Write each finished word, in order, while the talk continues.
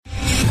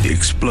the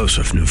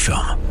explosive new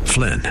film,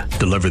 Flynn,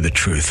 Deliver the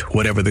Truth,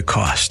 Whatever the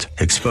Cost,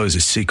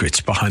 exposes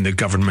secrets behind the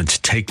government's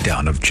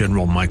takedown of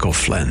General Michael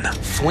Flynn.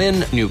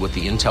 Flynn knew what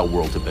the intel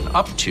world had been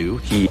up to.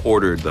 He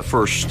ordered the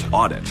first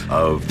audit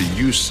of the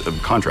use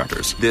of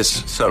contractors.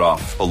 This set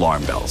off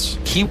alarm bells.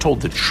 He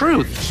told the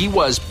truth. He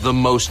was the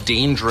most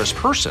dangerous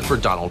person for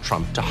Donald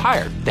Trump to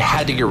hire. They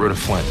had to get rid of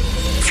Flynn.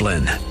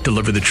 Flynn,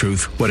 Deliver the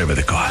Truth, Whatever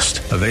the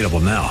Cost. Available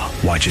now.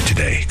 Watch it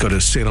today. Go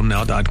to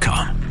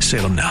salemnow.com.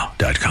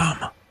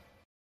 salemnow.com.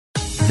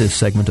 This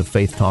segment of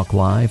Faith Talk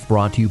Live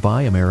brought to you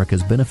by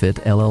America's Benefit,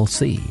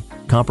 LLC.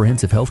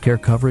 Comprehensive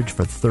healthcare coverage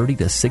for 30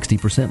 to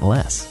 60%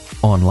 less.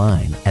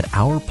 Online at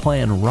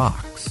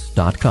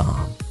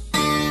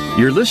ourplanrocks.com.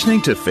 You're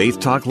listening to Faith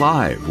Talk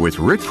Live with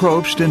Rick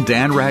Probst and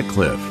Dan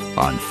Radcliffe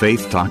on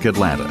Faith Talk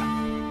Atlanta.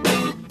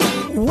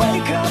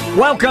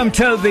 Welcome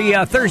to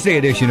the Thursday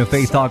edition of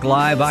Faith Talk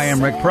Live. I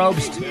am Rick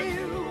Probst.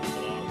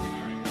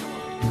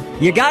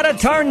 You got to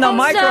turn the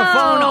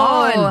microphone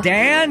on,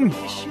 Dan.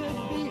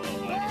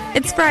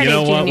 It's Friday, You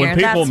know what? Junior. When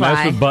people That's mess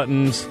why. with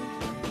buttons,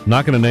 I'm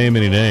not going to name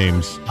any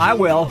names. I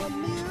will.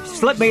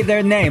 Slip me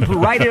their name.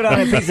 Write it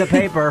on a piece of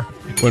paper.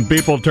 When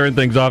people turn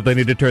things off, they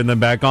need to turn them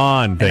back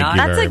on. Thank you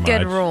That's very a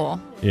good much. rule.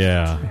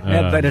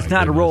 Yeah. But it's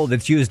not a rule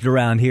that's used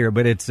around here,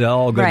 but it's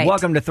all good. Right.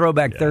 Welcome to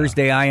Throwback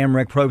Thursday. I am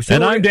Rick Probst.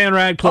 And I'm Dan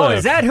Radcliffe. Oh,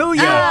 is that who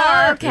you Oh,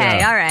 are?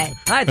 okay. All right.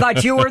 I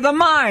thought you were the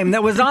mime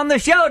that was on the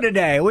show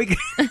today. Wait.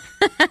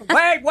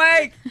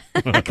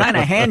 What kind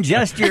of hand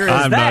gesture is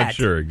I'm that? not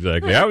sure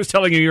exactly. I was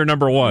telling you you're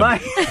number one.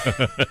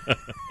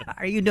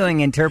 Are you doing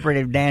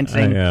interpretive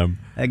dancing? I am.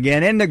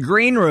 Again, in the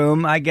green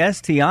room, I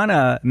guess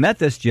Tiana met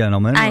this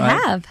gentleman. I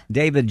right? have.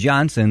 David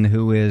Johnson,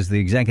 who is the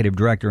executive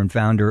director and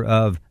founder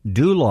of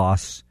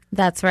Doulos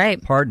That's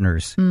right.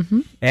 Partners.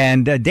 Mm-hmm.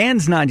 And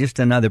Dan's not just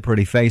another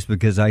pretty face,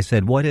 because I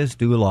said, what is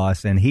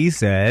Doulos? And he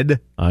said...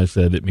 I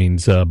said it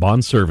means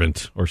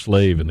bondservant or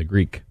slave in the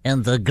Greek.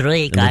 In the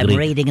Greek, I'm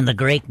reading in the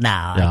Greek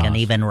now. Yeah. I can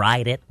even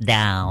write it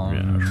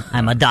down. Yeah.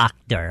 I'm a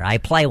doctor. I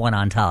play one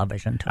on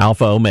television, too.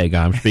 Alpha Omega.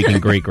 I'm speaking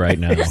Greek right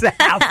now.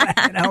 Alpha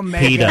and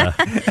Omega.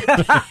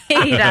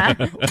 Peter.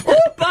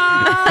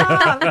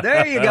 Opa!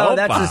 There you go.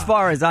 That's as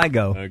far as I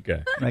go.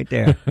 Okay. Right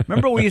there.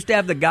 Remember we used to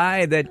have the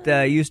guy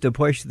that used to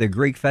push the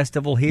Greek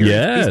festival here?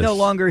 Yes. He's no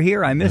longer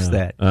here. I missed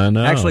that. I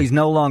know. Actually, he's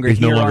no longer He's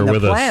here no longer on the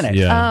with planet. us.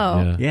 Yeah.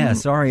 Oh. Yeah,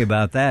 sorry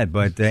about that.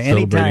 But Celebrating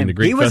anytime the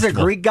Greek he was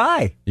festival. a Greek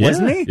guy, Yeah.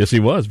 wasn't he? Yes, he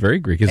was. Very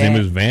Greek. His name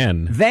was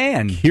Van.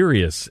 Van.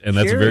 Curious, and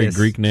that's a very Curious.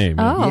 Greek name.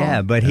 Oh.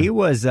 Yeah, but he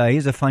was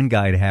he's a fun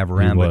guy to have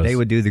around. But was. they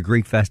would do the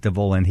Greek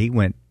festival, and he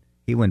went.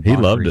 He loved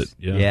bonkers. it,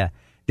 yeah.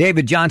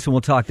 David Johnson.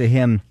 We'll talk to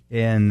him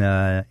in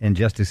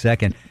just a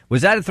second.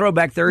 Was that a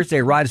Throwback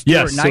Thursday? Rod Stewart,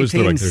 Yes, it was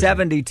Throwback Thursday.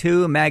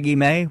 1972. Maggie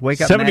May.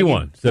 Wake up,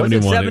 71. Maggie. 71. Was it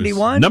is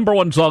 71? Number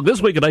one song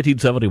this week in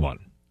 1971.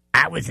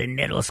 I was in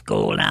middle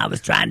school, and I was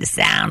trying to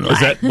sound Is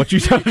that what you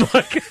sound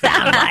like?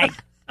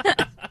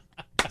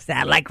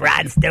 sound like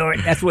Rod Stewart.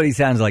 That's what he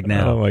sounds like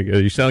now. Oh my God,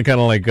 you sound kind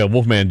of like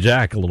Wolfman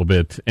Jack a little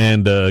bit,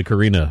 and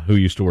Karina, who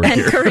used to work And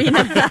here.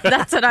 Karina,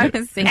 that's what I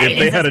was If thinking.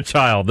 they had a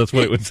child, that's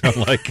what it would sound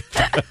like.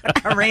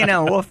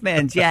 Arena,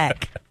 Wolfman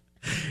Jack.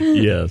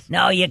 Yes.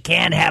 No, you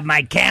can't have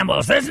my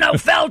Campbells. There's no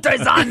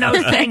filters on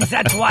those things.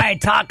 That's why I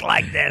talk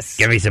like this.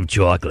 Give me some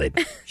chocolate.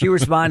 She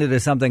responded to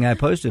something I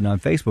posted on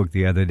Facebook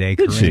the other day.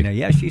 Did she? Karina,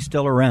 yeah, she's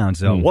still around.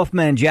 So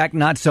Wolfman Jack,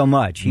 not so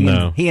much. He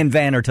and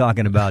Van are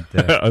talking about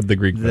The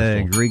Greek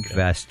festival. Greek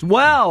Fest.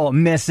 Well,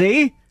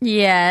 Missy,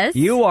 Yes.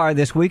 you are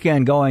this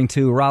weekend going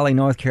to Raleigh,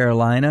 North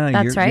Carolina.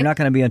 That's right. You're not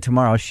going to be on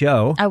tomorrow's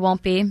show. I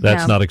won't be.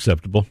 That's no. not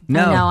acceptable. No,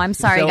 I know, I'm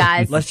sorry, So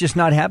guys. Let's just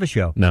not have a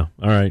show. No.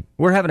 All right.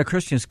 We're having a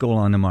Christian school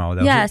on tomorrow,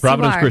 though. Yes,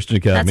 Providence you are. Christian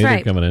Academy. That's They're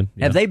right. coming in.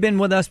 Yeah. Have they been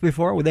with us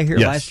before? Were they here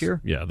Yes. last year?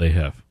 Yeah, they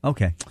have.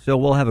 Okay, so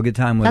we'll have a good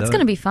time with That's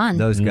gonna be fun.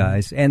 Those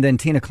guys. And then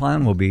Tina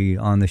Clown will be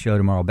on the show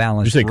tomorrow.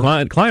 Balance. Did you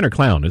say Klein or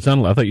Clown? It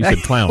sounded. I thought you said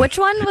Clown. Which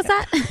one was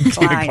that?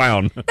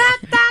 Clown.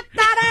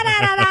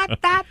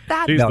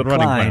 She's No, the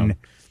running clown.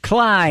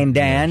 Klein,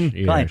 Dan.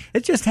 Yes, Klein. yes.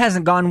 It just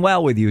hasn't gone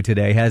well with you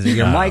today, has it?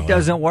 Your mic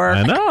doesn't work.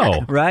 I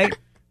know. Right?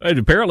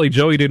 Apparently,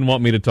 Joey didn't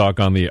want me to talk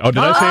on the... Oh, did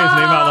I say his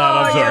name out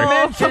loud? I'm sorry. You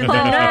mentioned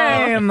the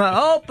name.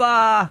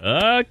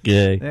 Opa.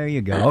 Okay. There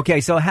you go. Okay,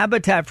 so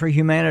Habitat for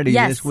Humanity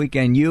Yes. this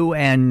weekend. You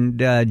and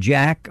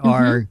Jack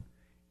are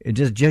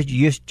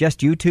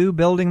just you two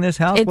building this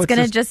house? It's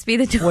going to just be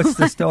the two What's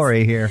the of us.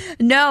 story here?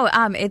 No,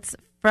 it's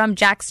from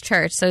Jack's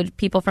church. So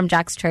people from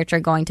Jack's church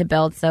are going to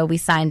build. So we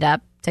signed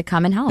up to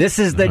come and help. This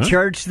is the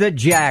church that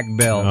Jack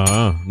built.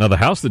 Now, the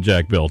house that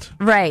Jack built.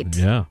 Right.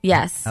 Yeah.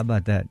 Yes. How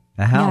about that?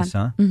 A house,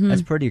 huh?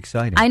 That's pretty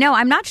exciting. I know.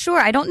 I'm not sure.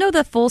 I don't know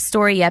the full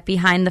story yet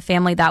behind the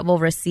family that will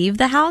receive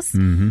the house.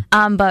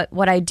 But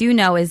what I do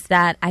know is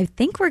that I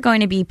think we're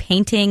going to be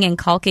painting and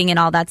caulking and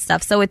all that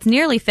stuff. So it's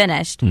nearly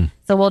finished.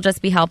 So we'll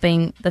just be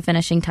helping the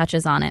finishing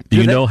touches on it. Do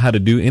you know how to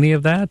do any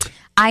of that?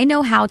 I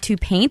know how to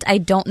paint. I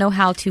don't know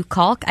how to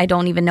caulk. I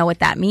don't even know what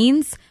that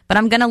means. But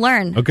I'm going to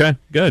learn. Okay,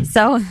 good.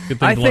 So Good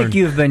thing I to think learn.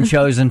 you've been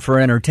chosen for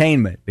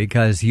entertainment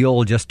because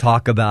you'll just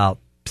talk about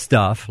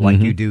stuff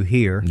like you do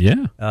here.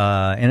 Yeah.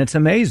 And it's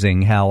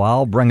amazing how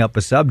I'll bring up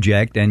a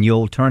subject and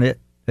you'll turn it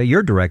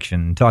your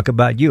direction and talk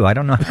about you. I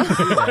don't know.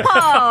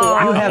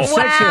 You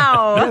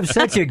have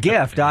such a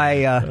gift.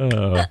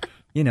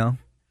 You know.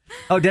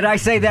 Oh, did I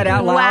say that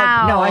out loud?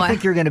 Wow. No, I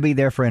think you're going to be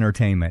there for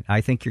entertainment.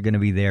 I think you're going to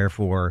be there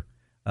for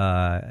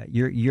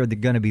you're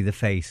going to be the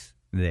face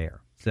there.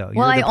 So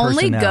Well, you're I the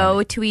only go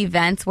personality. to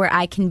events where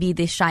I can be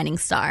the shining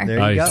star.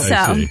 There you go.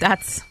 So see.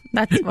 that's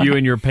what You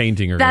and your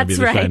painting are going to be That's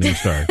the right. shining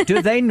star.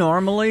 Do they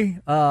normally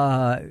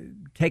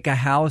take a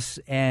house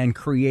and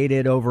create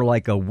it over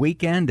like a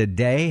weekend, a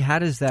day? How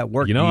does that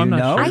work? You know, Do I'm not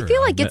know? sure. I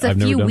feel like it's a I've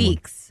never few done one.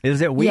 weeks.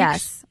 Is it weeks?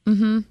 Yes.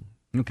 Mm-hmm.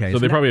 Okay. So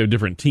they probably have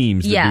different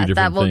teams that Yeah, do different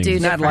that will things. do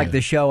It's not different. like the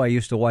show I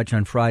used to watch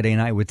on Friday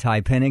night with Ty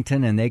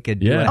Pennington, and they could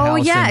do Yeah. a Oh,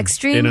 house yeah. in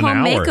Extreme in an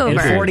Home hour. in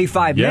Makeover.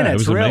 45 Yeah, it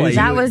minutes, was really. amazing.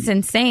 That was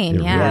insane.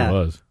 It Yeah.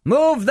 really was.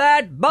 Move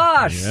that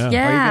bus! Yeah. Are you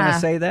Yeah. going to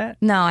say that?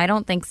 No, I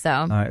don't think so.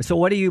 All right. So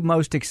what are you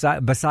most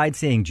excited, besides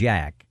seeing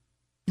Jack,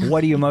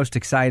 what are you most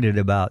excited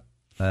about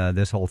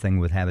this whole thing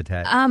with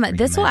Habitat? for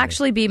This will Humanity?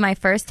 actually be my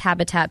first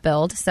Habitat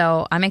build,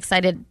 so I'm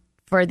excited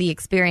for the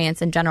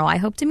experience in general. I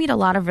hope to meet a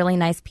lot of really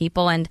nice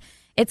people, and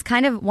it's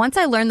kind of, once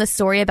I learn the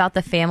story about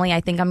the family,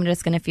 I think I'm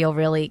just going to feel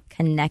really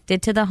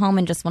connected to the home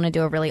and just want to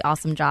do a really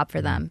awesome job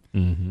for them.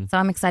 Mm-hmm. So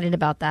I'm excited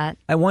about that.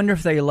 I wonder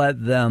if they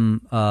let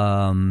them,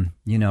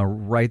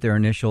 write their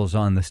initials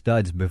on the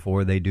studs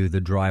before they do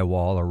the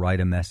drywall or write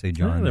a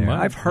message on they there.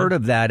 might. I've heard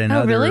of that in Oh,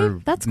 other really?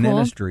 That's cool.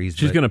 ministries.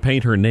 She's but- going to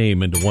paint her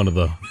name into one of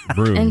the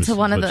rooms. Into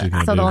one of What she's the,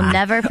 gonna so do. they'll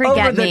never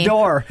forget over the me.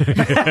 door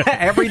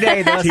every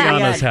day. They'll say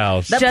Tiana's it.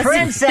 house. The Just-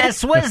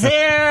 princess was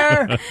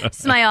here.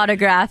 It's my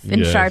autograph in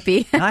Yes.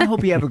 Sharpie. I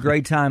hope you have a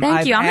great time.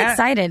 Thank you. I'm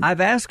excited.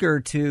 I've asked her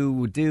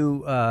to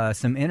do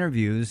some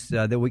interviews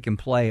that we can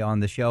play on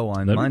the show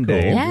on That'd be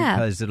Monday cool. Yeah.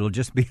 because it'll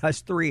just be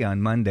us three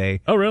on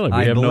Monday. Oh, really? We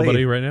I have believe.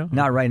 nobody right now?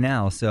 Not right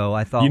now. So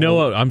I thought, You know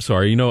well, what? I'm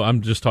sorry.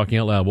 I'm just talking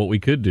out loud. What we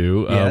could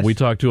do, Yes. we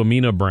talked to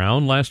Amina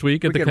Brown last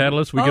week at We the could-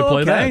 Catalyst. We could Oh,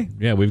 play okay.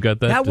 that. Yeah, we've got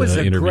that. that was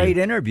a interview. great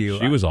interview.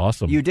 She was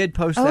awesome. You did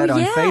post Oh, that on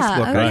yeah.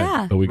 Facebook. Oh, right?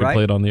 yeah. So we can Right?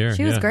 play it on the air.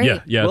 She was Yeah.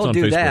 great. Yeah, we'll it's on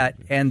do Facebook. that,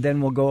 and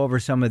then we'll go over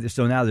some of the.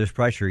 So now there's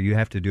pressure. You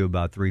have to do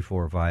about 3,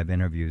 4, or 5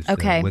 interviews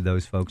Okay. with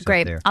those folks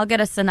Great. up there. I'll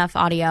get us enough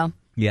audio.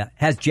 Yeah.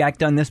 Has Jack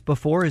done this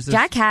before? Is this,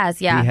 Jack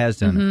has, yeah. He has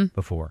done it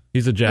before.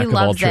 He's a jack He of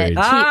all loves it. trades.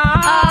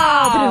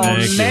 Oh,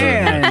 Thank you.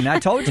 man. I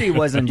told you he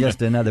wasn't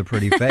just another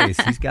pretty face.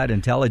 He's got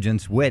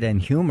intelligence, wit,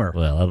 and humor.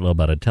 Well, I don't know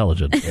about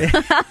intelligence.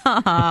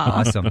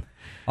 Awesome.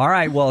 All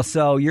right. Well,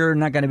 so you're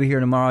not going to be here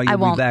tomorrow. You'll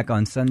won't. be back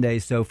on Sunday.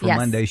 So for Yes.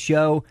 Monday's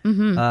show,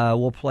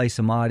 we'll play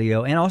some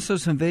audio and also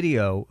some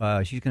video.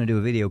 She's going to do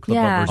a video clip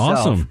Yeah. of herself.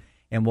 Awesome.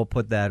 And we'll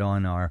put that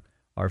on our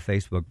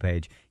Facebook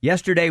page.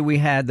 Yesterday, we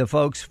had the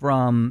folks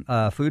from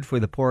Food for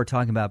the Poor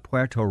talking about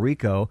Puerto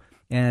Rico.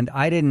 And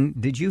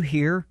did you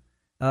hear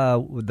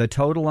the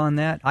total on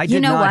that? I did You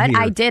know not what? hear.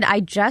 I did. I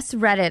just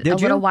read it Did a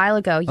little you? while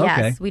ago. Yes.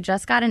 Okay. We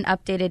just got an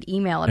updated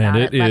email about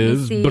And it Let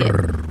is me see.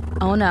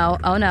 Oh, no.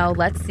 Oh, no.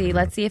 Let's see.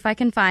 Let's see if I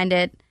can find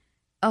it.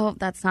 Oh,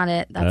 that's not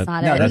it. That's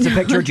not No, it. that's a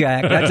picture of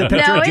Jack. That's a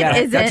picture no, of Jack.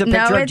 it isn't. That's a picture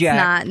no, of it's Jack.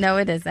 not. No,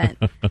 it isn't.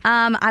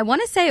 I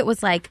want to say it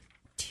was like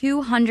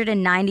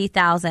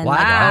 290,000. Wow.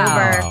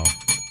 Like over.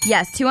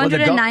 Yes, Well, the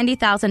goal-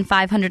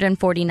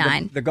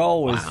 290,549. The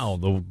goal was Wow,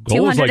 the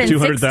goal was like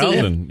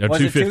 200,000 or Was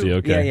it 250. two?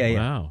 Okay, Yeah.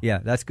 wow. Yeah,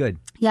 that's good.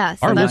 Yeah,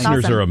 so Our that's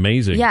listeners awesome. are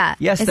amazing. Yeah.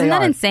 Yes, Isn't they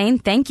that are. insane?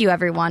 Thank you,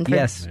 everyone. For,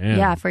 Yes.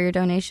 Yeah. for your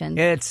donations.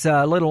 It's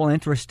a little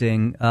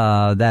interesting,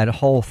 that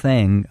whole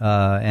thing,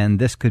 and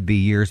this could be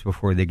years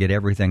before they get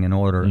everything in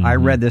order. I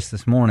read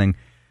this morning.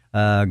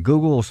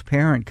 Google's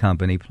parent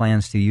company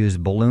plans to use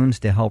balloons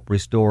to help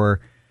restore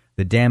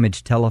the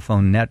damaged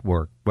telephone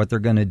network. What they're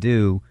going to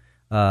do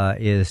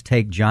is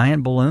take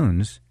giant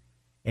balloons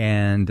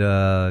and,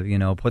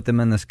 put them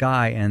in the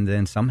sky and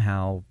then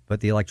somehow put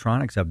the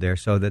electronics up there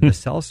so that the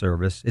cell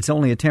service, it's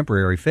only a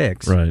temporary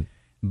fix. Right.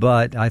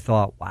 But I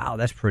thought, wow,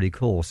 that's pretty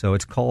cool. So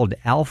it's called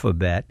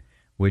Alphabet,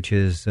 which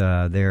is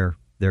their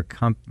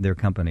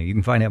company. You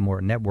can find out more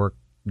at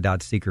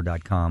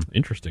network.seeker.com.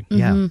 Interesting.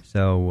 Yeah.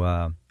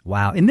 So,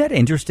 wow. Isn't that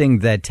interesting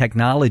that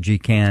technology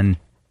can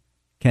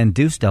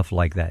do stuff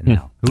like that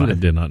now? I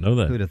did not know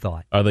that. Who'd have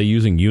thought? Are they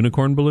using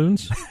unicorn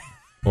balloons?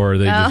 Or are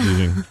they just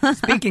using...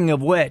 Speaking of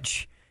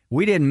which,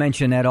 we didn't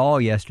mention at all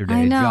yesterday.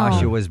 I know.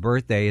 Joshua's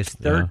birthday is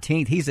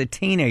 13th. He's a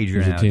teenager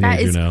He's a now. teenager.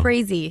 That is now.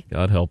 crazy.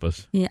 God help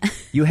us. Yeah.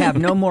 You have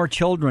no more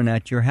children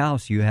at your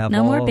house. You have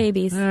No more all-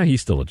 babies.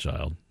 He's still a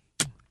child,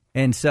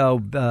 And so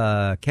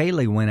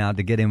Kaylee went out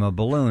to get him a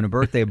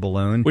birthday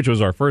balloon. which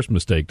was our first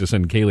mistake to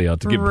send Kaylee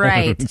out to get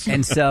Right. balloons.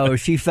 And so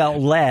she felt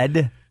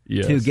led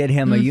Yes. to get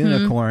him a Mm-hmm.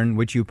 unicorn,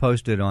 which you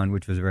posted on,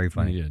 which was very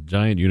funny. Yeah,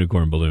 giant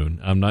unicorn balloon.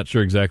 I'm not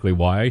sure exactly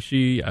why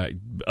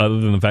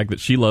other than the fact that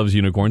she loves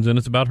unicorns and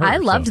it's about her. I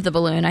loved so. the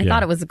balloon. I Yeah.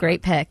 thought it was a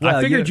great pick. Well,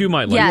 I figured you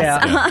might like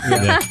Yes.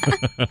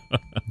 it. Yeah.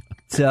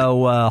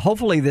 So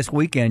hopefully this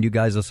weekend you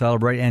guys will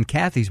celebrate. And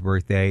Kathy's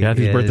birthday.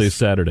 Kathy's birthday is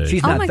Saturday.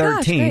 She's Oh not my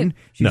gosh, 13. great.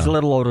 She's No. a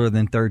little older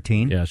than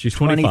 13. Yeah, she's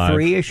 25.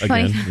 23-ish.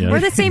 Again, yeah. We're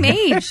the same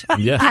age,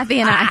 Yeah. Kathy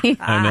and I.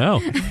 I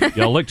know.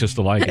 Y'all look just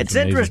alike. It's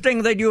amazing.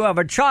 interesting that you have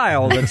a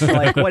child that's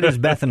like, what is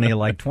Bethany,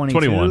 like 22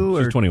 21.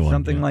 or She's 21,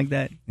 something yeah. like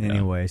that?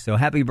 Anyway, so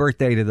happy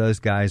birthday to those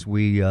guys.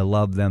 We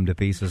love them to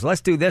pieces.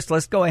 Let's do this.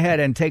 Let's go ahead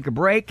and take a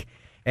break.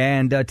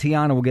 And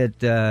Tiana will get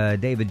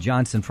David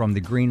Johnson from the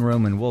Green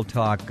Room, and we'll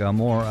talk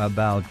more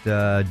about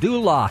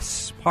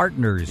Doulos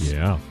Partners,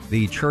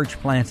 the church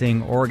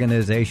planting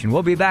organization.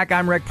 We'll be back.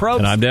 I'm Rick Probst.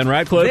 And I'm Dan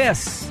Radcliffe.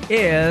 This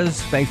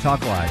is Faith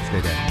Talk Live.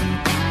 Stay there.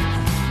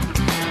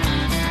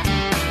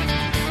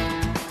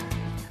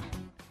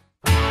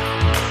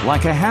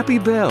 Like a happy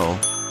bell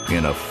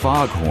in a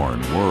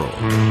foghorn world.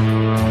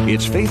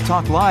 It's Faith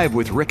Talk Live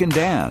with Rick and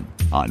Dan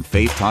on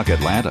Faith Talk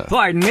Atlanta.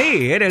 Pardon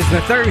me. It is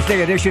the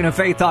Thursday edition of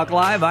Faith Talk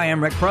Live. I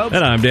am Rick Probst.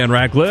 And I'm Dan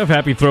Radcliffe.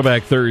 Happy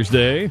Throwback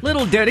Thursday.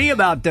 Little ditty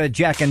about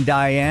Jack and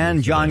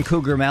Diane, John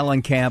Cougar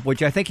Mellencamp,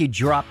 which I think he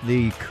dropped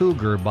the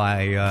Cougar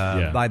by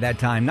that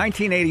time.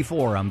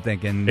 1984, I'm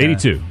thinking.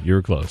 82. You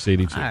were close.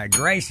 82.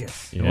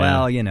 Gracious. Yeah.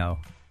 Well, you know,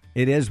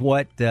 it is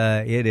what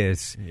it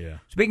is. Yeah.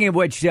 Speaking of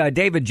which,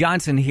 David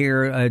Johnson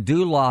here,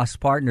 Doulos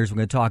Partners, we're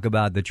going to talk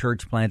about the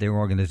church planting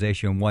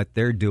organization, what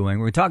they're doing.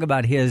 We're going to talk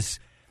about his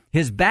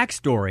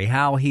backstory,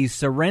 how he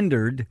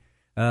surrendered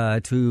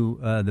to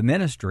the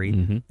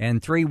ministry,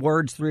 and 3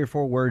 or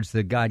 4 words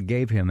that God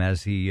gave him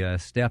as he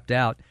stepped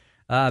out.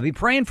 Be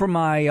praying for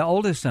my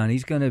oldest son.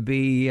 He's going to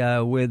be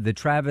with the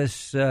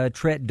Travis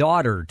Tritt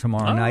daughter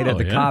tomorrow night at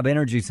the Cobb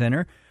Energy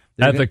Center.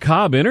 The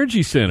Cobb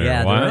Energy Center.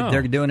 Yeah, wow.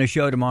 they're doing a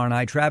show tomorrow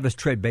night. Travis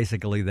Tritt,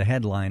 basically the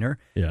headliner.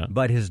 Yeah.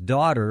 But his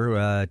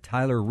daughter,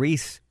 Tyler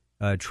Reese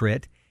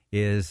Tritt,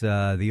 is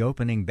the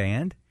opening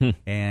band,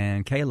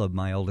 and Caleb,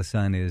 my oldest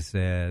son, is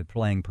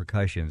playing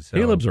percussion. So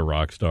Caleb's a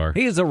rock star.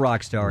 He is a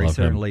rock star. He Love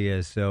certainly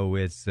is. So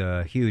it's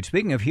huge.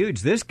 Speaking of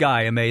huge, this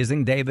guy,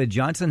 amazing, David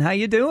Johnson. How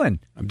you doing?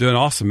 I'm doing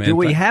awesome, man. Do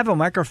we have a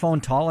microphone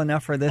tall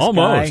enough for this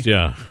Almost, guy?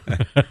 yeah.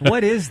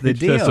 What is the He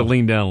deal? just has to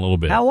lean down a little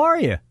bit. How are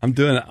you? I'm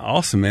doing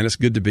awesome, man. It's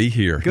good to be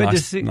here. Good to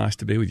see. Nice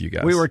to be with you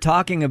guys. We were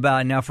talking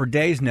about, now for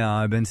days now,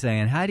 I've been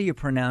saying, how do you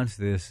pronounce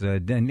this?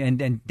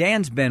 And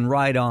Dan's been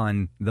right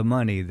on the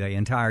money the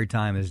entire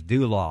time as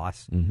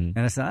Doulos. And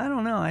I said, I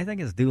don't know. I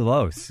think it's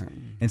Doulos.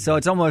 And so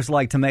it's almost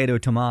like tomato,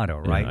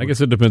 right? Yeah, I guess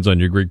it depends on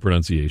your Greek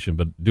pronunciation,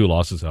 but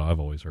doulos is how I've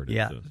always heard it.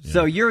 Yeah.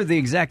 So you're the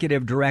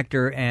executive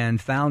director and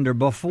founder.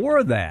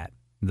 Before that,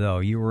 though,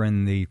 you were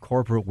in the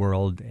corporate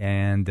world,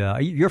 and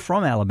you're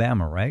from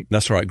Alabama, right?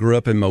 That's right. Grew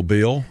up in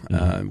Mobile.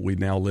 We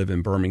now live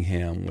in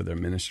Birmingham, where their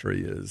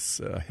ministry is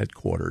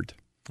headquartered.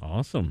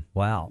 Awesome.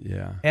 Wow.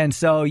 Yeah. And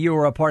so you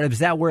were a part of, is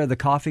that where the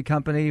coffee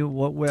company,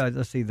 what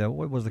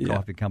was the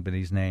coffee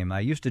company's name? I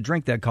used to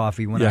drink that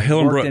coffee when I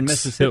worked in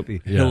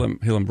Mississippi. Hill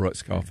and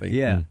Brooks Coffee.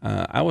 Yeah.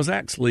 I was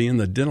actually in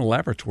the dental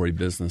laboratory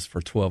business for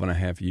 12 and a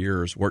half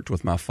years, worked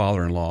with my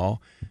father-in-law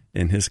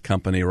in his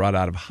company right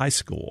out of high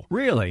school.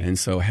 Really? And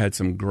so had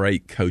some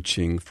great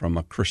coaching from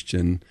a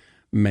Christian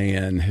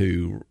man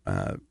who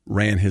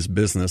ran his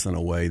business in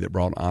a way that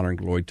brought honor and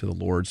glory to the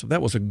Lord. So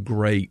that was a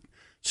great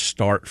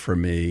start for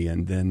me.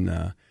 And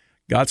then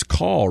God's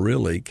call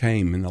really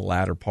came in the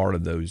latter part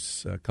of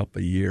those couple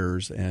of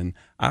years, and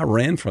I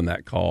ran from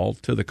that call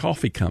to the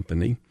coffee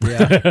company,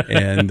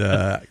 and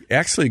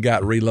actually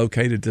got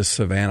relocated to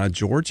Savannah,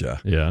 Georgia.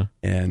 Yeah,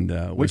 and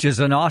which is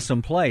an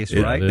awesome place,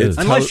 right? It is.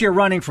 Unless you're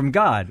running from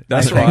God.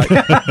 That's right.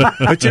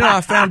 But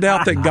I found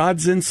out that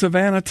God's in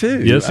Savannah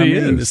too. Yes, He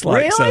is. It's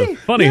like, really?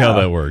 Funny how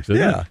that works,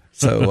 isn't it?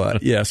 So,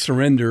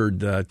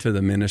 surrendered to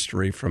the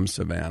ministry from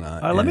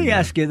Savannah. Let me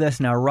ask you this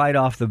now, right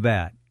off the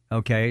bat.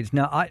 Okay.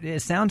 Now,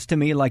 it sounds to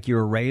me like you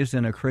were raised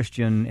in a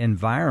Christian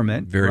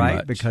environment, Very right?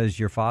 much. Because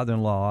your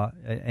father-in-law,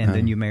 and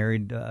then you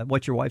married,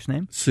 what's your wife's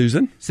name?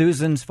 Susan.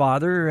 Susan's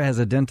father has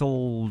a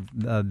dental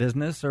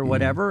business or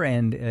whatever,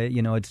 and,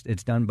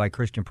 it's done by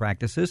Christian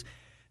practices.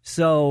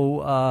 So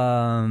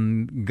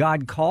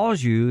God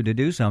calls you to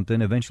do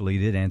something. Eventually,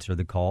 you did answer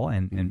the call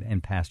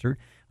and pastor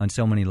on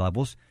so many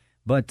levels.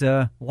 But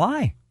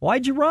why?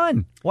 Why'd you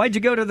run? Why'd you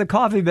go to the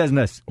coffee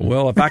business?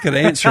 Well, if I could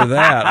answer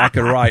that, I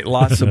could write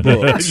lots of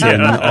books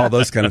and all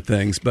those kind of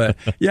things. But,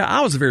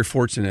 I was very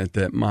fortunate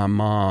that my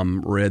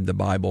mom read the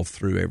Bible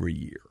through every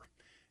year.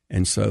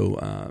 And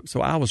so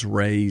I was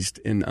raised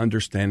in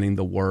understanding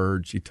the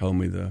Word. She told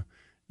me the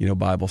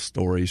Bible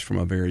stories from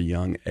a very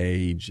young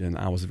age, and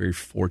I was very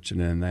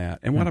fortunate in that.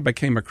 And when I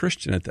became a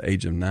Christian at the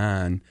age of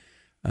 9,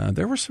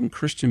 there were some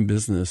Christian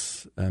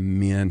business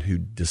men who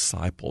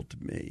discipled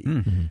me,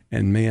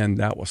 and man,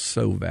 that was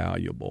so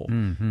valuable.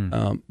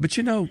 But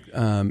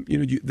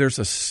there's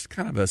a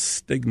kind of a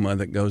stigma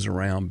that goes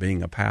around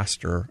being a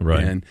pastor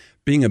and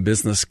being a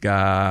business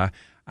guy.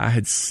 I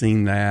had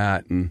seen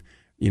that, and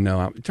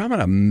I'm talking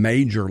about a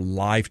major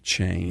life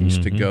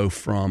change to go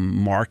from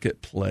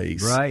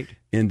marketplace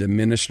into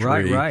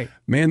ministry. Right.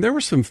 Man, there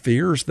were some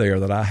fears there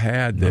that I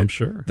had that, I'm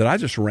sure. that I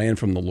just ran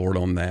from the Lord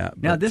on that.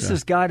 Now, But, this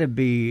has got to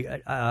be,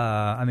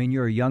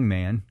 you're a young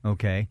man,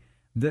 okay?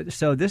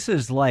 So this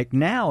is like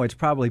now it's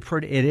probably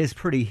it is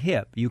pretty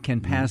hip. You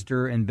can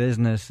pastor and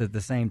business at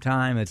the same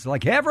time. It's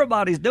like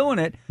everybody's doing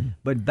it.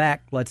 But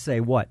back, let's say,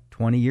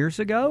 20 years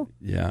ago?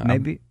 Yeah.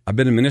 Maybe. I've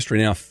been in ministry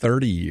now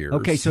 30 years.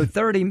 Okay, so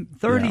 30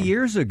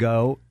 years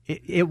ago,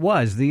 it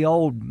was. The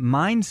old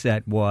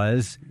mindset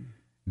was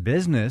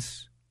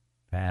business,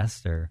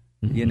 pastor.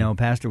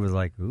 Pastor was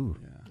like, ooh.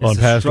 Well, and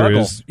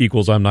pastor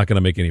equals I'm not going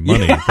to make any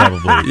money,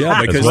 probably.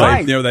 Yeah, because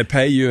they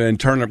pay you in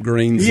turnip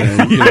greens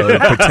and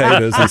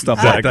potatoes and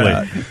stuff like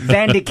that.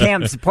 Vandy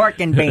Camp's pork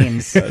and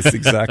beans. That's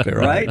exactly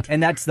right.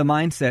 And that's the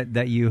mindset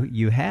that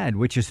you had,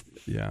 which is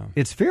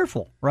it's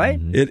fearful, right?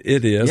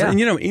 It is. Yeah. And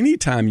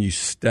anytime you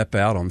step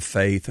out on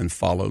faith and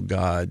follow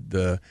God,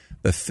 the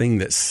thing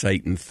that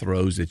Satan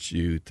throws at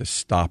you to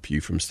stop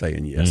you from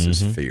saying yes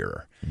is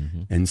fear.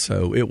 And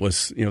so it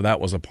was,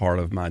 that was a part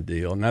of my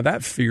deal. Now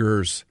that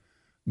fear's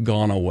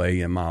gone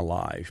away in my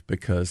life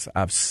because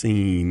I've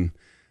seen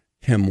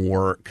him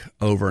work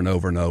over and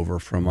over and over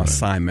from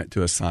assignment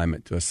to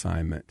assignment to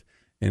assignment.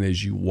 And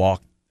as you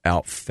walk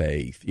out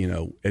faith,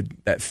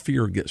 that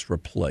fear gets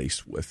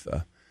replaced with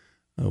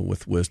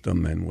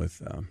wisdom and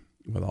with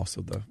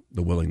also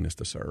the willingness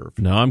to serve.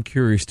 Now I'm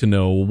curious to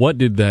know, what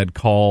did that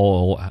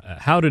call?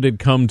 How did it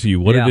come to you?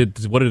 What did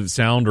it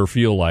sound or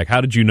feel like?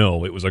 How did you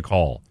know it was a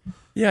call?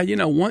 Yeah,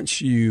 once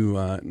you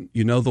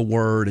know the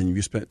Word and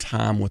you spent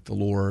time with the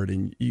Lord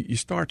and you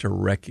start to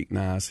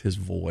recognize His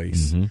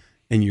voice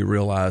and you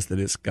realize that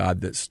it's God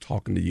that's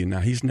talking to you.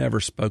 Now, He's never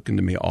spoken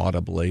to me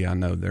audibly. I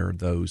know there are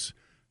those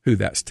who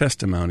that's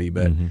testimony,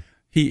 but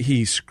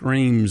He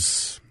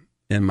screams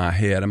in my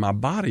head and my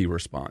body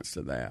responds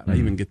to that. I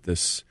even get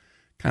this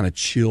kind of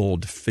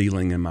chilled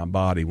feeling in my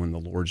body when the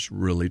Lord's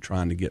really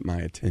trying to get my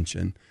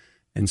attention.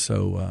 And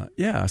so,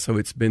 so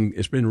it's been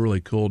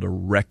really cool to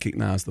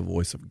recognize the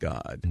voice of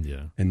God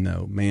and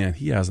know, man,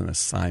 He has an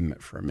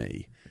assignment for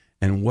me.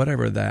 And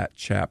whatever that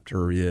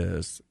chapter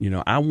is,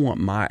 I want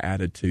my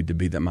attitude to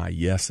be that my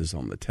yes is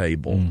on the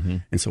table.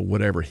 And so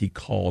whatever He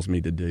calls me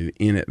to do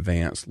in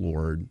advance,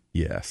 Lord,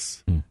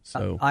 yes.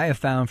 So I have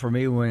found for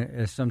me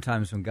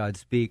sometimes when God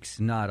speaks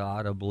not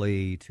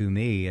audibly to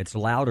me, it's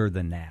louder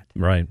than that.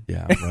 Right.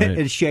 Yeah. Right.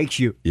 It shakes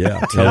you. Yeah,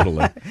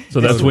 totally.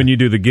 So that's when you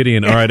do the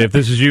Gideon. All right, if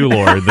this is you,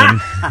 Lord,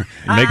 then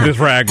make this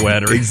rag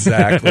wetter.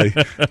 Exactly.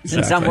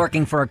 Since I'm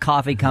working for a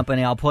coffee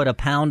company, I'll put a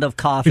pound of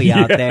coffee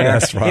out there.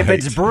 That's right. If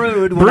it's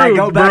brewed, when I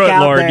go back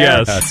out Lord, there.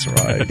 Yes. That's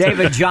right.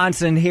 David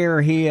Johnson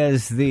here. He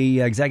is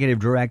the executive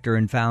director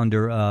and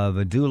founder of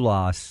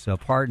Doulos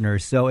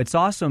Partners. So it's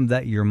awesome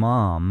that your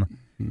mom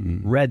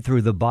read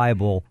through the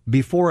Bible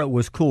before it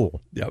was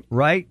cool. Yep.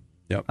 Right?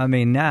 Yep. I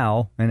mean,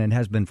 now, and it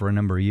has been for a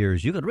number of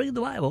years, you could read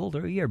the Bible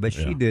through a year, but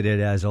she did it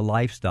as a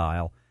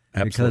lifestyle.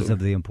 Absolutely. Because of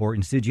the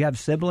importance. Did you have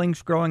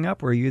siblings growing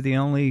up, or were you the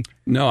only?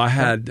 No, I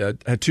had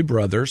two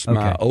brothers. Okay.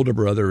 My older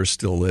brother is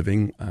still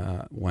living,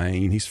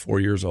 Wayne. He's 4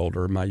 years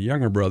older. My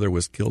younger brother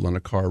was killed in a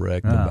car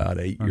wreck about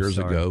 8 years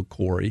ago,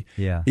 Corey.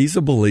 Yeah. He's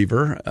a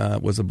believer,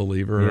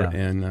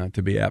 and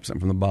to be absent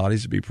from the body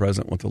is to be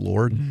present with the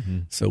Lord.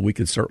 So we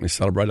could certainly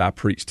celebrate. I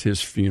preached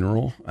his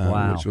funeral,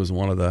 which was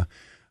one of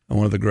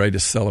the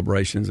greatest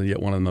celebrations, and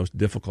yet one of the most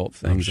difficult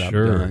things I've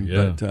done.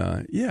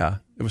 Yeah.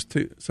 But it was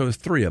two. So it was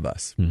three of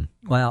us.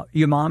 Well,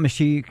 your mom, is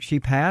she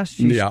passed?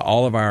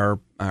 All of our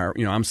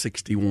I'm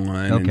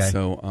 61, and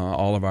so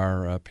all of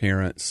our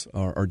parents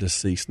are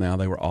deceased now.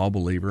 They were all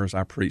believers.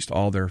 I preached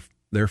all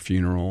their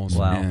funerals,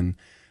 and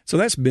so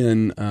that's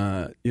been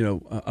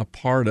a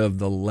part of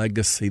the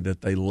legacy that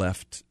they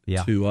left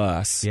to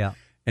us. Yeah.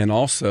 And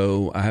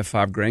also, I have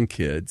 5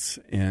 grandkids,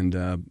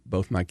 and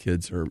both my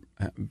kids are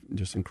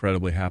just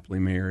incredibly happily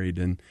married.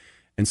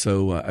 And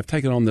so I've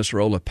taken on this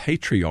role of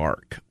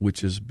patriarch,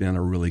 which has been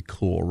a really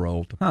cool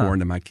role to pour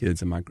into my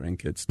kids and my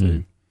grandkids,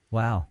 too.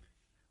 Wow.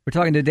 We're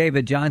talking to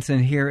David Johnson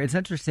here. It's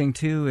interesting,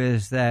 too,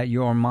 is that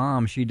your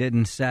mom, she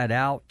didn't set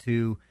out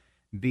to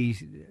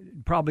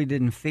probably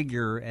didn't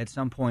figure at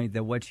some point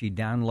that what she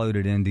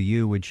downloaded into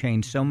you would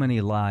change so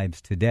many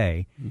lives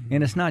today.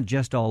 And it's not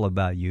just all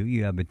about you.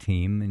 You have a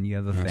team and you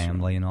have a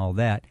family and all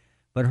that.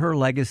 But her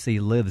legacy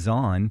lives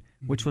on,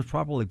 which was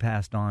probably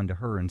passed on to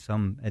her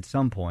at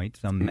some point,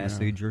 some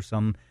message or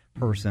some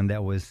person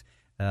that was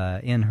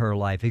in her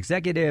life.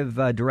 Executive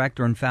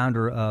director and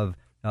founder of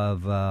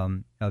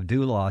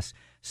Doulos.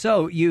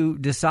 So you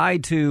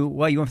decide you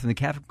went from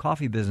the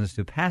coffee business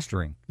to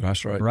pastoring.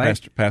 That's right.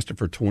 Pastor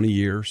for 20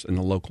 years in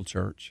the local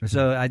church.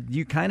 So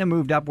you kind of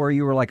moved up where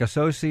you were like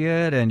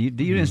associate, and you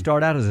didn't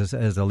start out as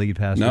a lead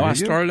pastor. No, I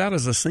started out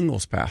as a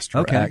singles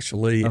pastor,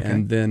 actually,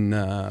 and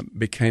then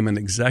became an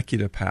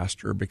executive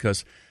pastor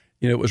because,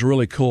 it was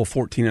really cool,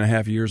 14 and a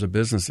half years of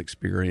business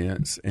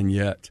experience, and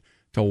yet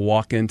to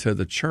walk into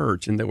the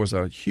church, and there was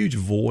a huge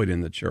void in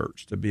the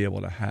church to be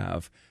able to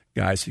have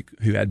guys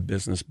who had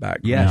business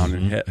background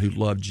and who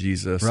loved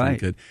Jesus and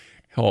could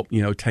help,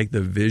 take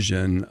the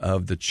vision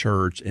of the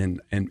church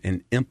and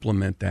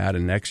implement that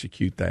and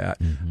execute that.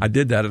 I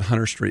did that at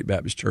Hunter Street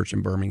Baptist Church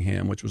in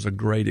Birmingham, which was a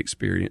great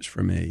experience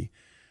for me.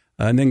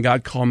 And then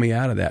God called me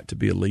out of that to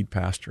be a lead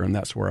pastor, and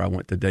that's where I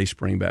went to Day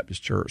Spring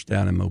Baptist Church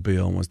down in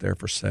Mobile and was there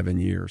for 7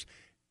 years.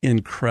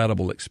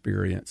 Incredible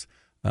experience.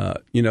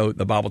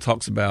 The Bible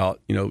talks about,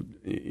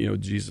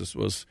 Jesus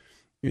was,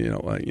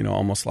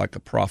 almost like a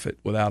prophet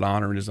without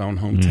honor in his own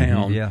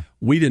hometown. Mm-hmm, yeah.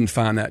 We didn't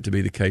find that to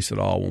be the case at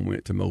all when we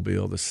went to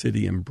Mobile. The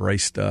city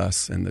embraced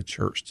us, and the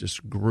church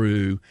just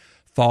grew.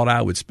 Thought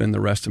I would spend the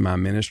rest of my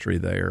ministry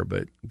there,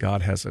 but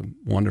God has a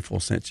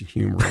wonderful sense of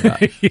humor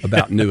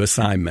about new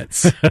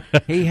assignments.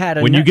 He had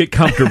when you get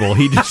comfortable,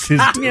 he just is,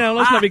 let's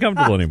not be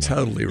comfortable anymore.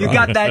 Totally right. You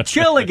got that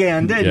chill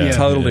again, didn't you?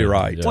 Totally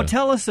right. Yeah. Well,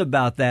 tell us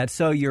about that.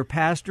 So you're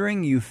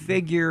pastoring, you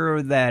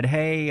figure that,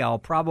 hey, I'll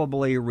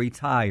probably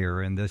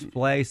retire in this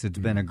place. It's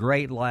been a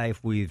great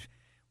life.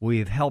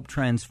 We've helped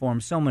transform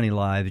so many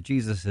lives.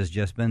 Jesus has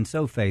just been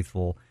so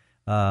faithful.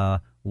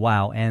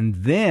 Wow. And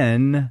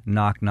then,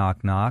 knock,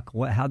 knock, knock,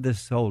 how'd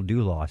this whole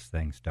doulos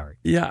thing start?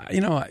 Yeah,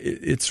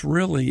 it's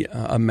really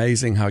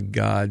amazing how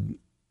God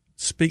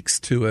speaks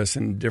to us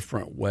in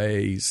different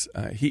ways.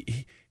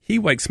 He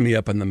wakes me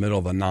up in the middle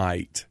of the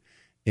night,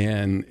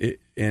 and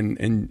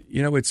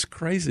it's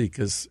crazy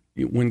because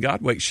when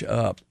God wakes you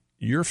up,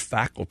 your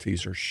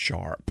faculties are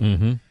sharp.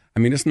 Mm-hmm. I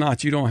mean, it's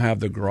not, you don't have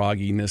the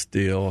grogginess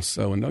deal.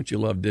 So, and don't you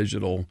love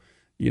digital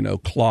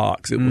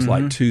clocks? It was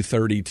like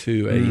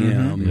 2:32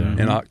 a.m.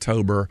 in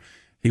October.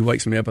 He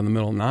wakes me up in the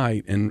middle of the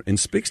night and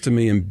speaks to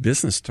me in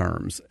business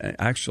terms.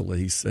 Actually,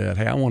 he said,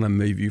 hey, I want to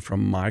move you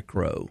from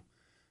micro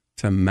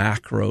to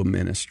macro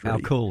ministry. How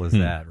cool is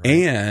that? Right?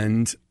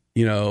 And,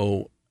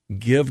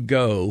 give,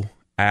 go,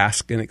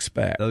 ask, and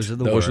expect. Those are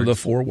the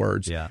 4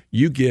 words. Yeah.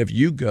 You give,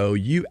 you go,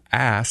 you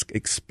ask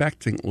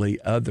expectantly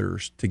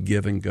others to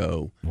give and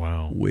go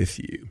with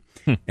you.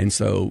 And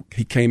so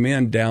he came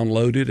in,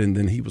 downloaded, and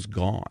then he was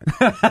gone.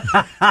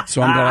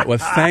 So I'm like, well,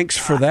 thanks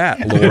for that,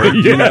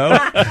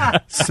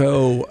 Lord.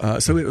 So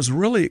it was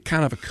really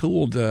kind of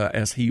cool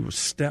as he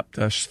stepped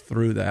us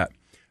through that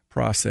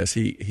process.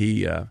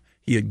 He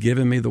had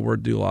given me the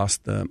word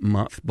doulos the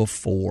month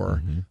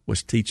before,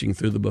 was teaching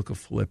through the book of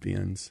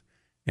Philippians.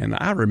 And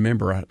I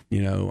remember,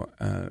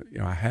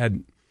 I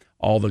had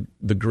all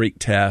the Greek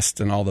tests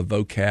and all the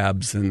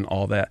vocabs and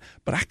all that,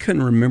 but I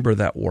couldn't remember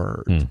that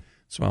word.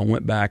 So I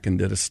went back and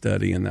did a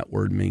study, and that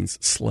word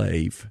means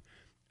slave.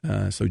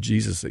 So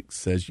Jesus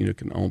says you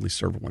can only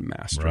serve one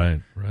master.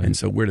 Right. And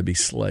so we're to be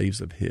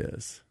slaves of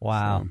his.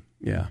 Wow. So,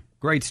 yeah.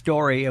 Great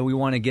story. We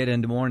want to get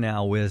into more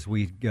now as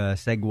we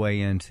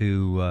segue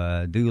into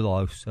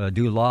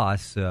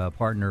doulos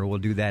partner. We'll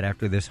do that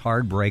after this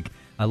hard break.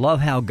 I love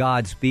how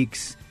God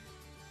speaks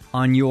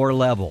on your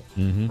level,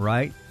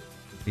 right?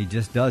 He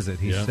just does it.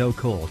 He's so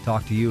cool.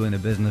 Talk to you in a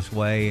business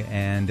way,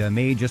 and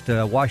me, just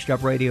a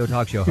washed-up radio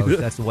talk show host.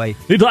 That's the way.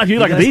 He talks to you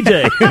like a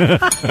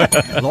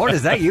DJ. Lord,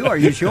 is that you? Are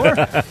you sure?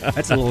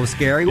 That's a little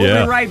scary.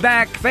 We'll be right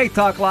back. Faith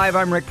Talk Live.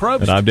 I'm Rick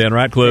Probst. And I'm Dan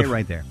Ratcliffe. Stay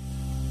right there.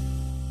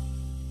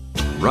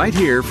 Right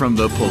here from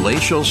the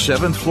palatial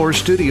 7th floor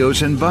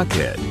studios in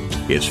Buckhead,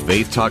 it's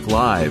Faith Talk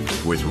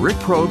Live with Rick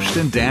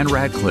Probst and Dan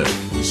Ratcliffe.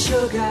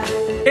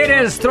 It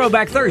is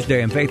Throwback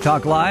Thursday in Faith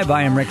Talk Live.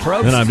 I am Rick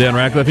Probst. And I'm Dan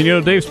Ratcliffe.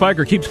 And Dave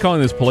Spiker keeps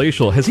calling this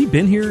palatial. Has he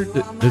been here?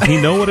 Does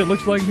he know what it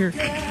looks like here?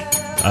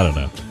 I don't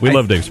know. We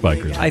love Dave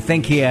Spiker. I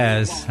think he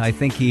has.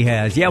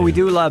 Yeah, we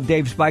do love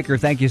Dave Spiker.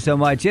 Thank you so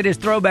much. It is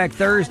Throwback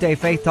Thursday,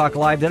 Faith Talk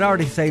Live. Did I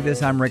already say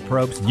this? I'm Rick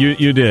Probst.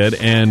 You did.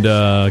 And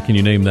can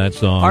you name that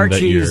song?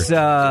 Archie's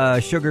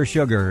Sugar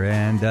Sugar.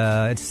 And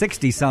it's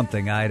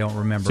 60-something. I don't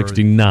remember.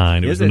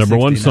 69. It was the number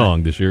 1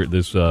 song this week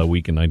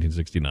in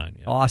 1969.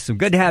 Yeah. Awesome.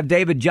 Good to have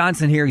David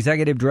Johnson here,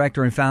 Executive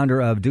Director and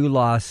founder of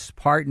Doulos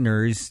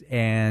Partners.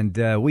 And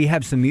we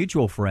have some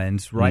mutual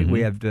friends, right?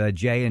 We have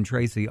Jay and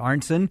Tracy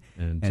Arnson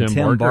and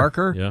Tim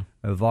Barker. Yeah.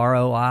 Of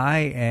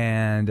ROI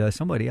and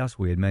somebody else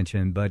we had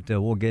mentioned, but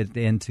we'll get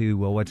into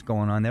what's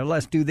going on there.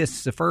 Let's do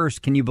this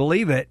first. Can you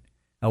believe it?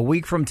 A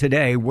week from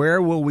today,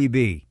 where will we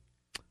be?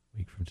 A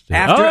week from today.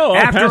 After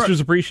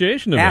Pastor's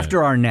Appreciation Event.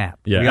 After our nap.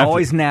 Yeah, we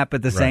always nap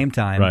at the same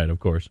time. Right, of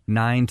course.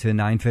 9 to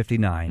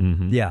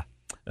 9:59. Yeah.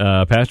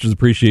 Pastor's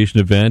Appreciation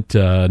Event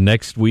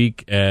next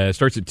week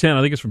starts at 10.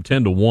 I think it's from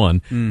 10 to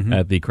 1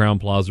 at the Crown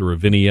Plaza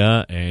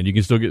Ravinia, and you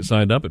can still get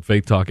signed up at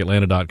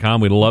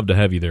faithtalkatlanta.com. We'd love to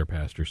have you there,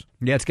 pastors.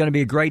 Yeah, it's going to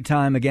be a great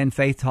time. Again,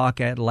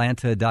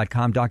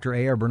 faithtalkatlanta.com. Dr.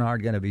 A.R.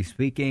 Bernard going to be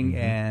speaking,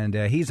 and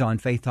he's on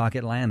Faith Talk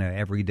Atlanta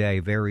every day,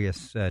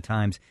 various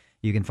times.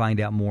 You can find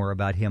out more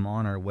about him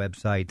on our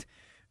website.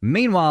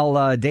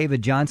 Meanwhile,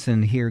 David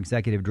Johnson here,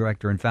 Executive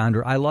Director and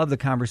founder. I love the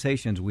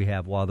conversations we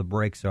have while the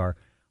breaks are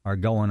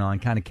going on,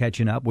 kind of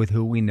catching up with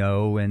who we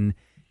know and,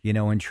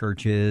 in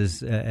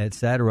churches, et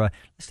cetera.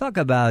 Let's talk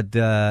about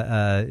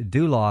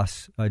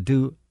doulos,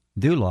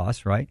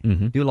 right?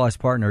 Doulos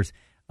Partners.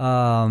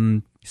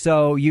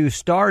 So you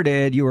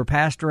were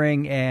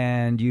pastoring,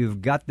 and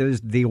you've got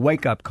the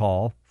wake-up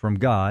call from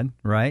God,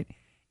 right?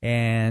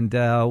 And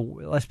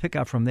let's pick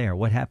up from there.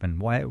 What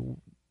happened? Why?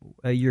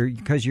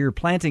 because you're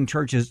planting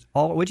churches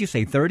what'd you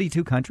say,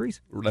 32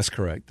 countries? That's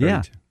correct. 32.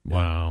 Yeah.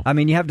 Wow. I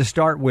mean, you have to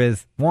start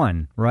with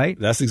one, right?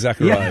 That's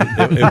exactly right.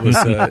 It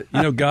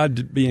was,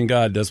 God being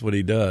God does what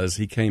he does.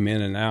 He came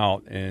in and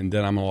out, and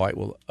then I'm like,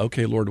 well,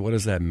 okay, Lord, what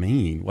does that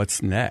mean?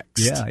 What's next?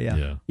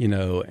 Yeah.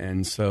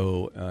 And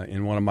so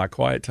in one of my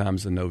quiet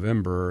times in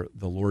November,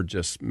 the Lord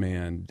just,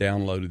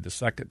 downloaded the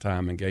second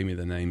time and gave me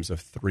the names of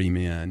 3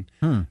 men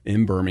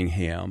in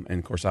Birmingham. And,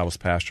 of course, I was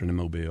pastoring in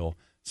Mobile.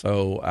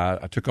 So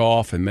I took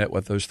off and met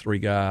with those 3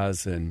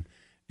 guys, and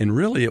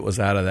really, it was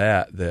out of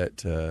that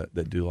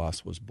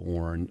Doulos was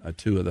born.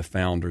 2 of the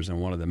founders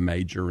and one of the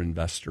major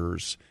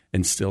investors,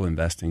 and still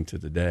investing to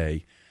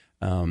today.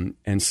 So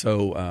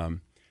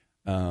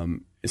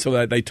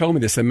they told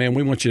me, they said, "Man,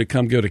 we want you to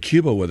come go to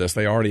Cuba with us."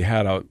 They already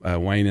had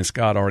Wayne and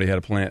Scott already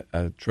had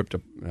a trip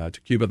to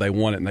Cuba. They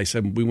wanted, and they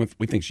said, "We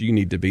think you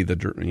need to be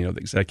the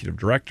executive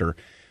director."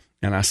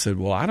 And I said,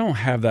 well, I don't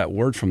have that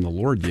word from the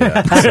Lord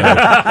yet. So,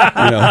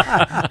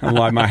 I'm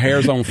like, my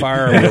hair's on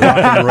fire, we're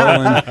rocking and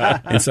rolling.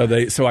 And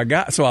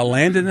so I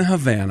landed in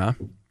Havana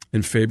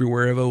in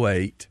February of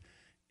 2008,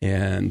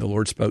 and the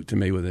Lord spoke to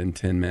me within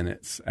 10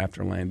 minutes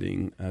after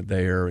landing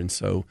there. And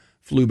so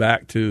flew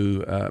back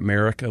to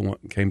America,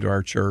 came to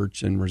our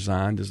church and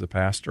resigned as a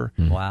pastor.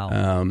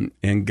 Wow.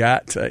 And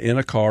got in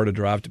a car to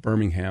drive to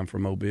Birmingham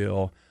from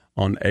Mobile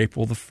on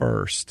April the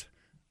 1st,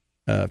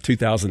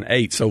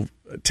 2008. So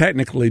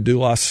technically,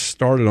 Doulos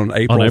started on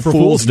April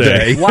Fool's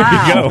Day.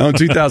 Wow. On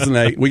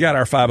 2008. We got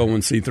our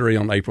 501c3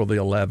 on April the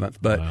 11th.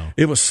 But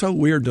It was so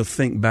weird to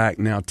think back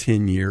now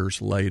 10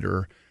 years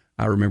later.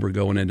 I remember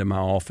going into my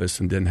office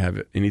and didn't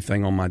have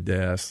anything on my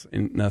desk,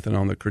 and nothing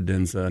on the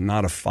credenza,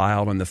 not a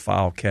file in the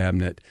file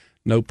cabinet,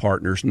 no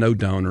partners, no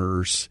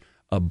donors,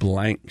 a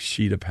blank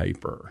sheet of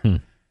paper.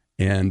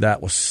 And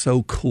that was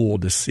so cool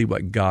to see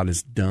what God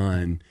has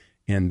done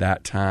in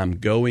that time,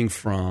 going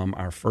from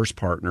our first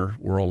partner,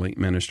 World Link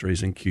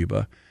Ministries in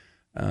Cuba,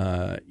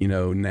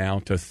 now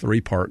to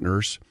 3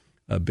 partners,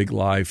 Big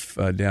Life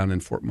down in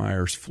Fort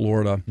Myers,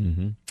 Florida,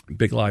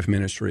 Big Life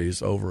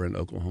Ministries over in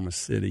Oklahoma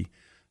City,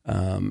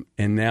 and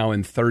now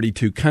in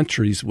 32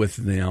 countries with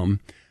them.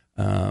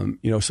 So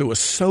it was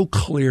so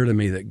clear to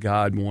me that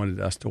God wanted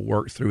us to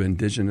work through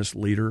indigenous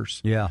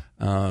leaders. Yeah.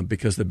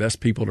 Because the best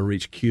people to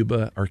reach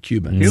Cuba are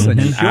Cubans.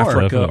 Cubans, and sure.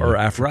 Africa are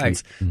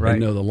Africans. Right. They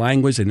know the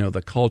language, they know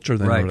the culture,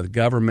 they know the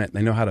government,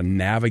 they know how to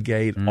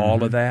navigate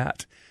all of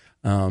that.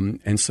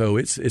 And so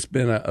it's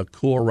been a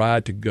cool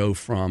ride to go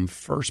from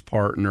first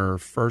partner,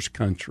 first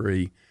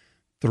country,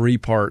 3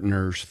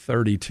 partners,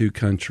 32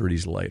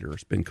 countries later.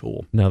 It's been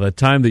cool. Now, that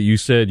time that you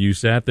said you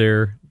sat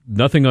there,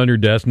 nothing on your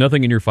desk,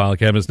 nothing in your file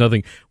cabinets,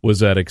 nothing, was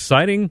that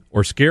exciting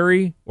or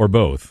scary or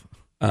both?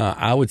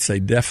 I would say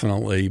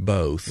definitely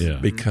both,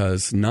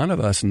 because none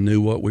of us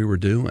knew what we were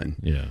doing.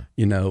 Yeah.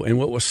 And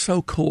what was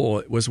so cool,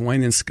 it was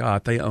Wayne and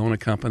Scott. They own a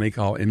company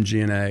called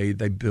MG&A.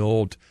 They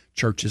build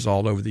churches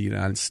all over the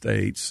United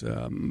States,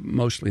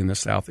 mostly in the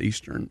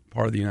southeastern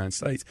part of the United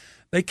States.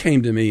 They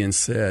came to me and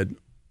said,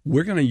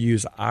 we're going to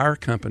use our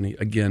company,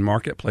 again,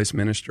 Marketplace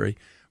Ministry,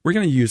 we're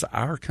going to use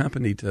our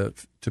company to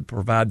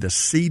provide the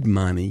seed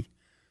money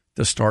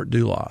to start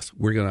Doulos.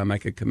 We're going to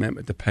make a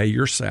commitment to pay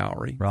your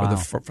salary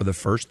for the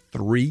first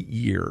 3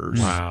 years.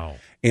 Wow.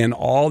 And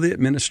all the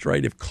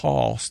administrative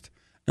cost.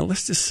 And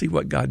let's just see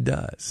what God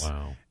does.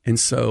 Wow. And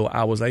so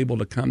I was able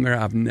to come there.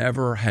 I've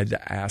never had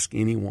to ask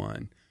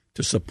anyone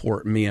to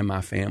support me and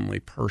my family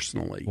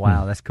personally.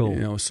 Wow, that's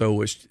cool.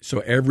 So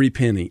every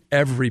penny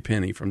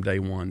from day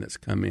one that's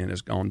come in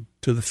has gone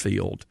to the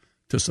field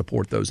to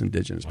support those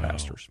indigenous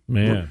pastors.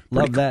 Man.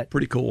 Love that.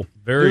 Pretty cool.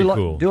 Very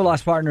cool.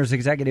 Doulos Partners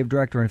Executive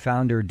Director and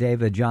Founder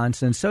David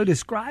Johnson. So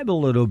describe a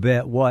little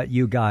bit what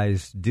you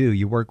guys do.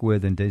 You work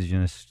with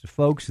indigenous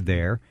folks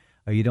there.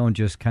 You don't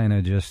just kind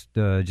of just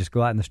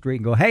go out in the street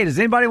and go, hey, does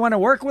anybody want to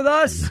work with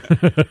us?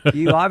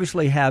 You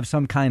obviously have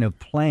some kind of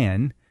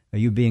plan.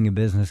 You being a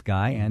business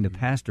guy and a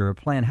pastor, a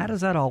plan. How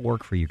does that all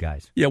work for you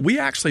guys? Yeah, we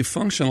actually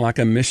function like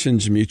a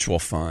missions mutual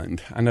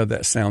fund. I know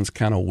that sounds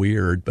kind of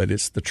weird, but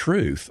it's the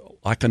truth,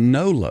 like a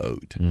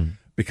no-load,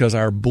 because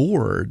our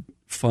board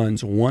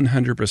funds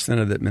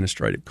 100% of the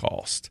administrative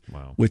cost,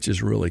 which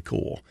is really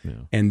cool. Yeah.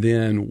 And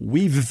then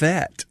we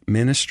vet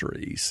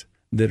ministries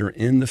that are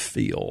in the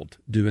field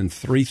doing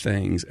 3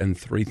 things and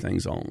 3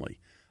 things only: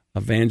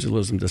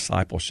 evangelism,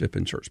 discipleship,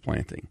 and church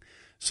planting.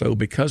 So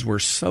because we're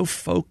so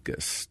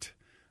focused,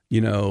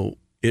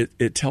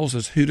 it tells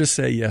us who to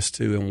say yes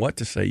to and what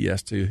to say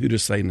yes to, who to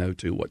say no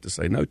to, what to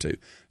say no to.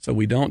 So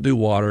we don't do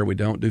water, we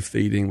don't do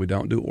feeding, we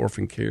don't do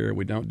orphan care,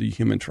 we don't do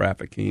human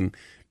trafficking,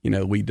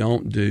 we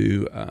don't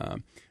do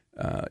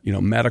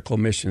medical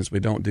missions, we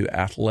don't do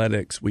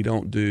athletics, we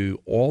don't do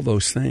all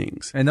those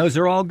things. And those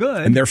are all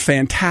good. And they're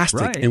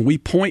fantastic. Right. And we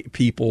point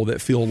people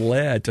that feel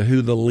led to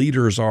who the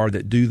leaders are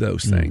that do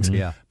those things. Mm-hmm.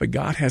 Yeah. But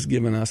God has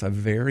given us a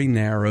very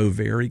narrow,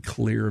 very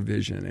clear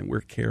vision, and we're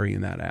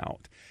carrying that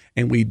out.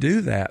 And we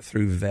do that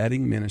through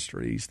vetting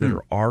ministries that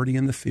are already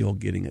in the field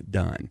getting it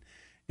done.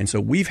 And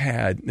so we've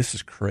had, this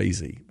is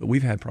crazy, but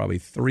we've had probably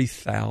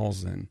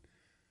 3,000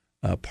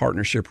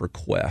 partnership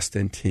requests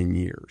in 10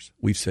 years.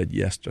 We've said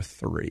yes to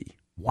 3.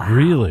 Wow.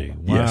 Really?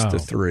 Wow. Yes to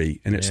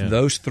 3. And it's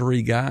those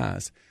 3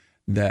 guys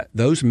that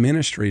those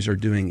ministries are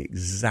doing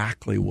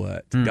exactly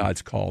what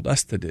God's called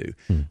us to do.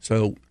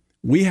 So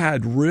we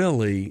had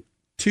really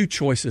 2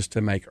 choices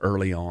to make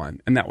early on,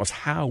 and that was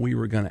how we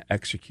were going to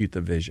execute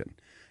the vision.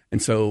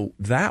 And so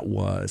that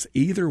was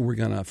either we're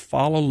going to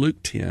follow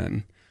Luke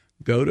 10,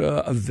 go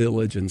to a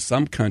village in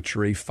some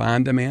country,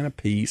 find a man of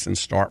peace, and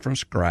start from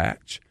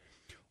scratch,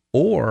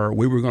 or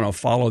we were going to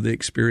follow the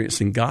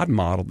Experiencing God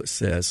model that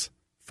says,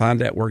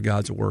 find out where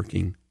God's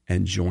working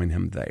and join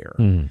him there.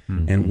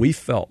 And we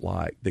felt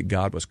like that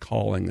God was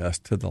calling us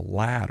to the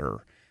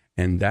latter,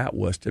 and that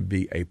was to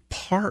be a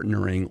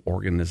partnering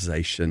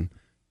organization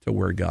to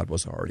where God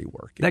was already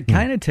working. That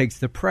kind of takes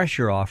the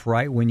pressure off,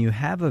 right? When you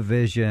have a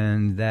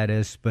vision that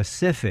is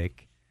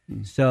specific,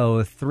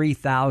 so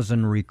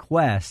 3,000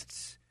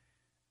 requests,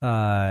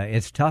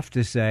 it's tough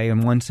to say.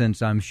 In one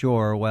sense, I'm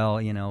sure, well,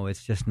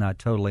 it's just not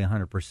totally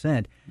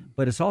 100%.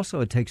 But it's also,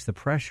 it takes the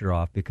pressure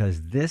off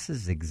because this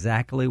is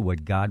exactly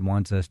what God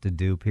wants us to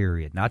do,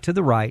 period. Not to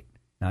the right,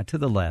 not to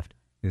the left.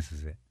 This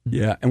is it.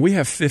 Yeah, and we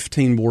have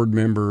 15 board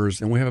members,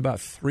 and we have about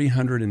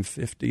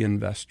 350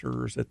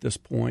 investors at this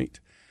point.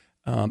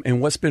 And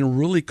what's been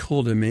really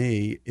cool to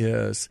me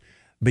is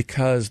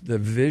because the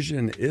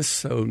vision is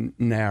so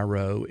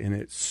narrow and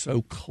it's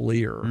so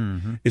clear,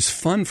 it's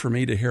fun for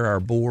me to hear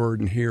our board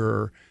and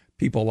hear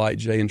people like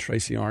Jay and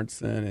Tracy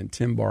Arnson and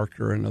Tim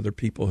Barker and other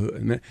people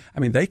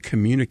they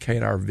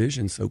communicate our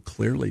vision so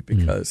clearly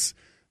because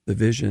the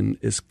vision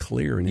is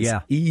clear and it's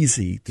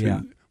easy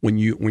to when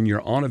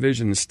you're on a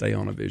vision and stay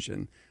on a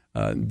vision,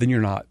 then you're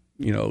not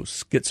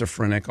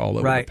schizophrenic all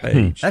over the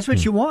page. That's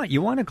what you want.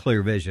 You want a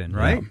clear vision,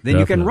 right? Yeah, then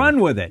you can run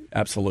with it.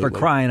 Absolutely. For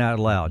crying out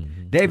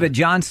loud. David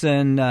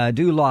Johnson,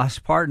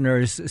 Doulos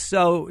Partners.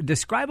 So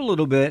describe a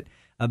little bit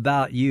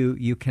about you.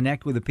 You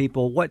connect with the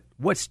people.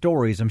 What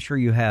stories? I'm sure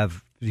you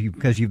have,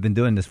 because you've been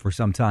doing this for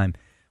some time.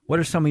 What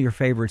are some of your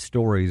favorite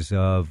stories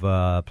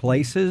of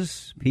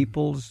places,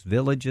 peoples,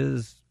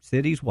 villages,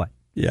 cities? What?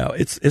 Yeah,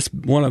 it's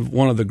one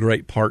of the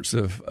great parts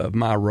of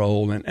my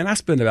role, and I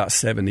spend about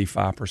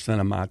 75%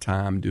 of my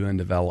time doing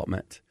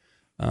development.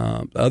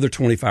 The other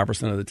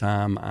 25% of the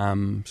time,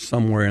 I'm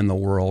somewhere in the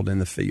world in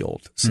the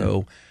field.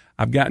 So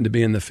I've gotten to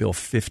be in the field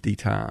 50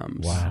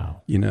 times.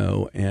 Wow.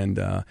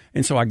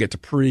 And so I get to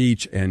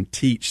preach and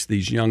teach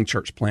these young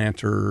church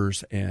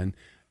planters, and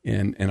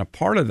a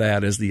part of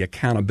that is the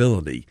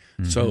accountability.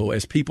 So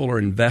as people are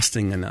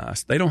investing in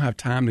us, they don't have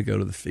time to go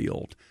to the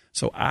field.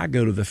 So I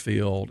go to the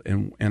field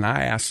and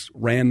I ask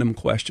random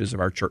questions of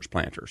our church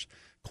planters.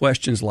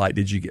 Questions like,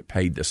 did you get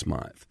paid this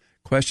month?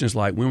 Questions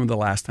like, when was the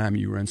last time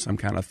you were in some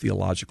kind of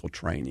theological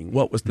training?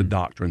 What was the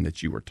doctrine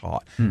that you were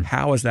taught?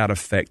 How has that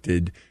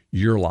affected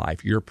your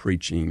life, your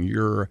preaching,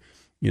 your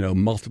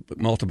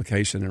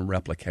multiplication and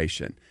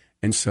replication?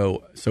 And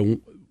so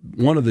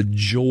one of the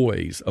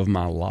joys of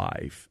my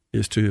life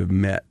is to have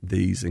met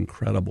these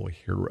incredible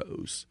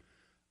heroes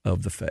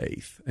of the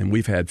faith. And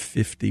we've had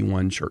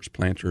 51 church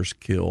planters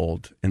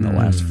killed in the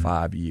last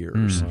 5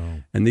 years.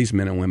 And these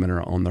men and women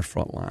are on the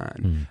front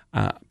line.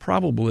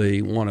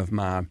 Probably one of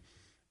my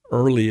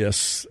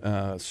earliest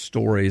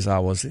stories, I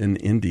was in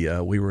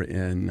India. We were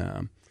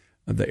in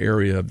the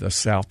area of the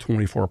South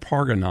 24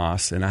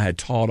 Parganas, and I had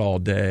taught all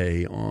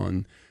day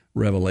on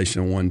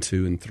Revelation 1,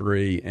 2, and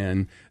 3.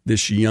 And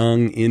this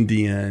young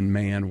Indian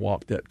man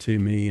walked up to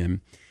me and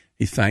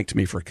he thanked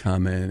me for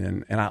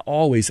coming, and I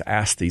always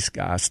ask these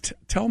guys,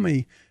 tell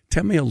me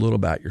a little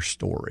about your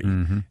story.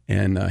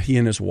 And he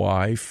and his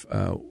wife,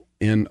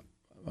 in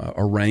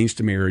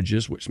arranged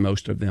marriages, which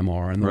most of them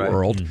are in the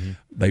world,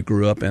 they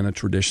grew up in a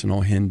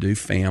traditional Hindu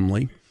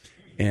family,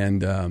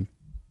 and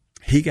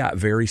he got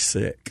very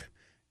sick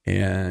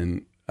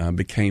and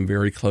became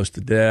very close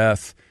to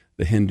death.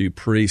 The Hindu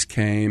priest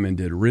came and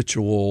did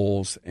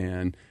rituals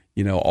and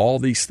all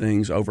these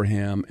things over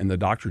him. And the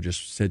doctor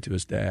just said to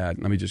his dad,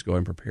 let me just go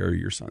and prepare you.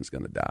 Your son's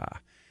going to die.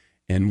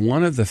 And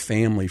one of the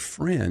family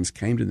friends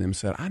came to them and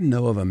said, I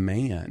know of a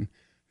man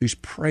who's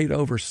prayed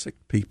over sick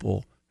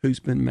people who's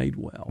been made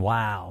well.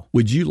 Wow.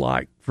 Would you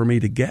like for me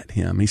to get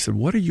him? He said,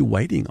 what are you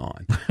waiting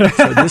on?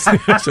 so this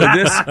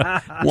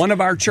one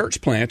of our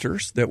church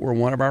planters that were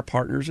one of our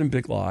partners in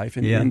Big Life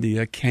in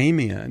India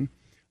came in,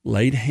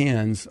 laid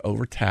hands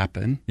over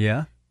Tappan,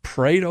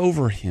 prayed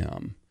over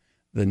him.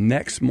 The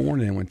next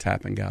morning when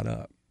Tappan got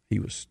up, he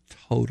was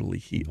totally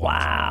healed.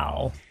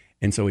 Wow.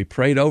 And so he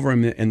prayed over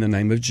him in the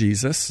name of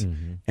Jesus.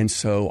 And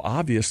so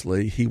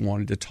obviously he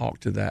wanted to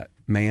talk to that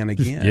man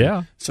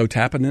again. So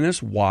Tappan and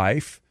his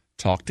wife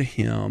talked to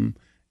him.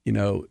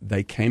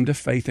 They came to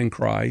faith in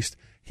Christ.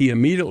 He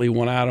immediately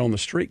went out on the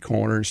street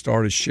corner and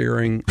started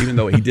sharing, even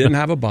though he didn't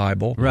have a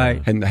Bible,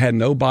 and had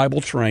no Bible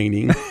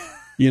training.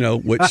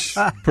 Which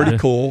pretty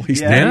cool. He's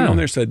standing on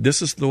there and said,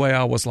 this is the way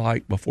I was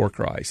like before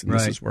Christ, and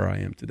this is where I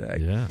am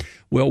today.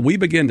 Well, we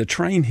began to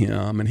train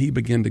him, and he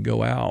began to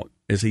go out,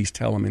 as he's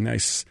telling me,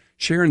 nice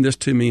sharing this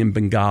to me in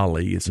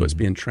Bengali, and so it's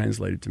being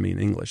translated to me in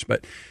English.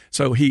 But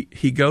so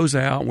he goes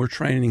out, and we're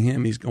training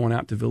him. He's going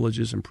out to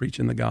villages and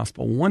preaching the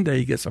gospel. One day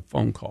he gets a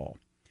phone call,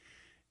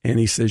 and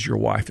he says, "Your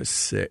wife is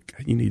sick.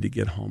 You need to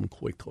get home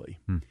quickly."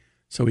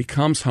 So he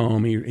comes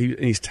home, and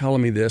he's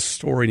telling me this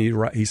story,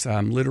 and he said,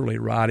 "I'm literally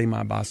riding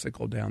my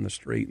bicycle down the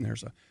street, and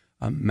there's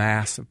a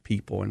mass of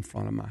people in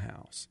front of my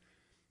house."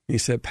 And he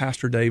said,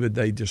 "Pastor David,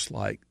 there's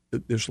like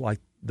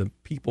the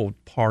people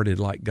parted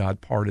like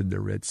God parted the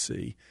Red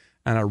Sea.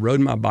 And I rode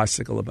my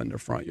bicycle up in the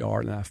front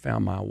yard, and I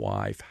found my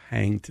wife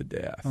hanged to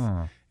death,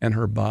 and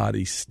her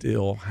body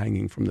still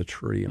hanging from the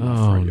tree in my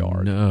front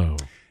yard." No.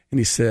 And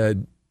he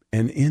said,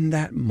 and in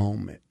that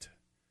moment,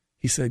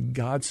 he said,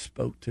 God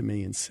spoke to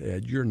me and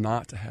said, "You're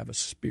not to have a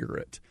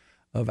spirit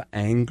of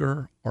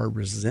anger or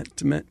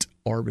resentment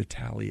or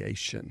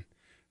retaliation."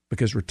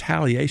 Because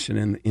retaliation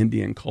in the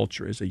Indian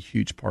culture is a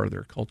huge part of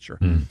their culture.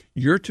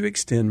 You're to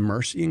extend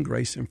mercy and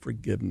grace and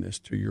forgiveness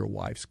to your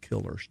wife's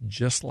killers,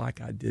 just like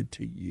I did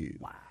to you,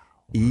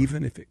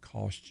 even if it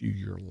cost you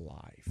your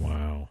life.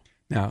 Wow.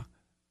 Now,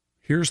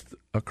 here's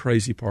a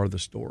crazy part of the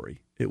story.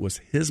 It was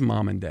his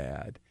mom and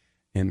dad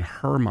and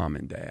her mom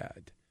and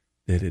dad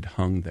that had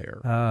hung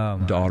their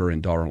daughter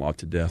and daughter-in-law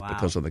to death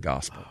because of the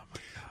gospel.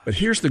 But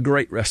here's the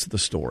great rest of the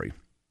story.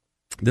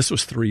 This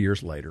was 3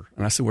 years later.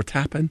 And I said, "What's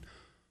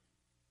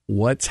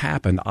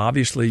happened?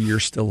 Obviously, you're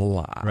still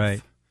alive."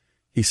 Right.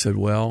 He said,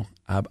 "Well,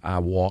 I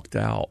walked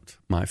out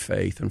my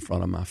faith in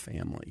front of my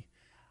family."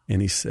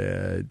 And he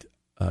said,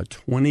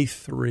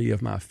 23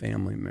 of my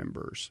family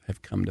members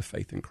have come to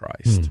faith in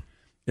Christ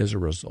as a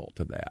result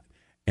of that.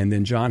 And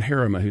then John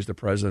Harriman, who's the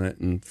president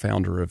and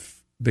founder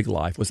of Big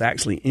Life, was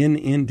actually in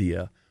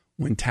India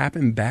when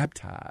Tappan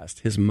baptized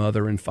his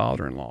mother and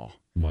father-in-law.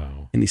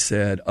 Wow. And he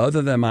said,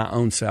 other than my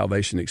own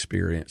salvation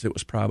experience, it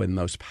was probably the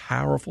most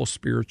powerful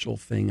spiritual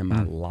thing in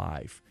my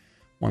life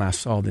when I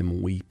saw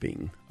them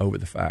weeping over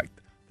the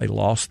fact they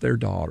lost their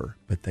daughter,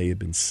 but they had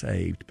been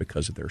saved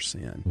because of their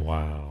sin.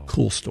 Wow.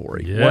 Cool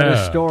story. Yeah. What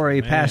a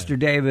story, man. Pastor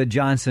David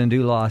Johnson,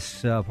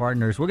 Doulos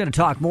Partners. We're going to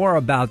talk more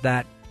about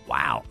that.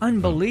 Wow,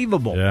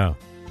 unbelievable. Yeah.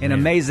 And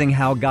amazing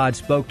how God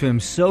spoke to him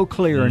so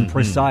clear and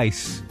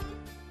precise.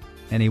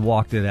 And he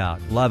walked it out.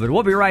 Love it.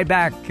 We'll be right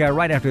back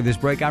right after this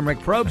break. I'm Rick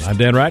Probst. I'm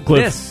Dan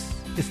Ratcliffe. This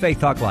is Faith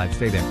Talk Live.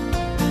 Stay there.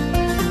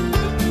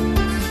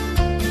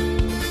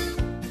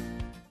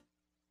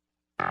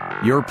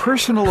 Your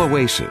personal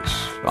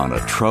oasis on a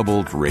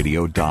troubled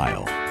radio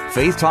dial.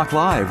 Faith Talk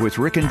Live with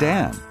Rick and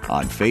Dan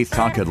on Faith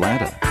Talk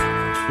Atlanta.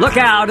 Look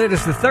out, it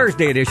is the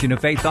Thursday edition of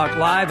Faith Talk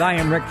Live. I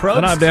am Rick Probst.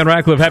 And I'm Dan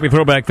Ratcliffe. Happy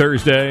Throwback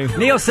Thursday.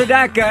 Neil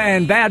Sedaka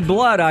and Bad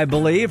Blood, I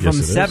believe, Yes, from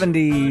it is.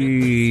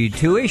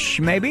 72-ish,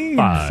 maybe?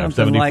 75.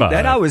 Something like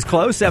that. I was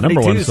close, Number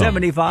 72, one song.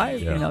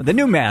 75. Yeah. You know, the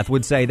new math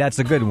would say that's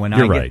a good one.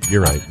 You're right.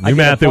 New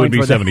math, it would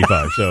be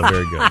 75, so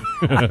very good.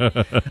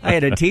 I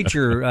had a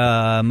teacher,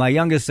 my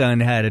youngest son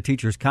had a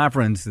teacher's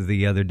conference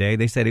the other day.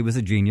 They said he was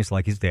a genius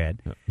like his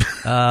dad.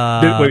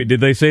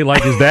 Did they say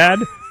like his dad?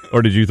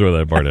 Or did you throw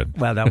that part in?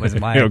 Well, that was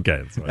my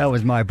okay. That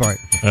was my part,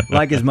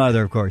 like his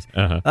mother, of course.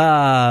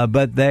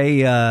 But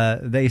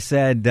they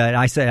said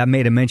I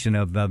made a mention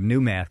of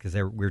new math because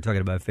we were talking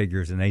about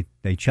figures, and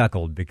they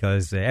chuckled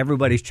because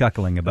everybody's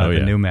chuckling about the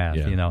new math.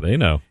 Yeah, you know, they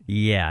know.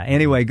 Yeah.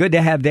 Anyway, good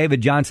to have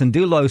David Johnson,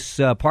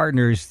 Doulos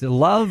Partners.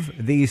 Love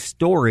these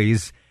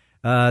stories.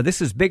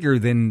 This is bigger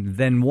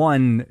than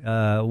one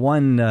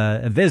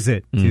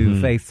visit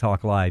to Faith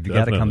Talk Live. You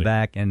got to come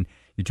back, and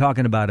you're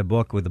talking about a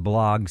book with the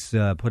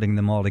blogs, putting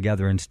them all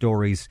together in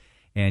stories,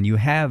 and you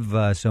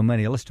have so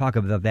many. Let's talk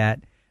about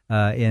that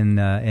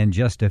in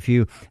just a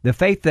few. The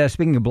Faith,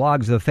 speaking of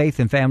blogs, the Faith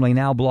and Family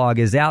Now blog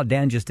is out.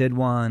 Dan just did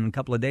one a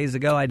couple of days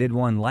ago. I did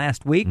one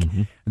last week.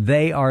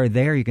 They are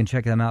there. You can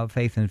check them out,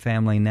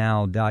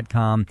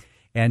 faithandfamilynow.com.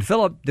 And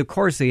Philip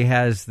DeCourcy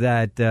has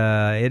that.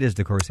 It is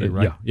DeCourcy,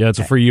 right? Yeah, it's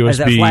a free USB. Has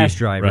that flash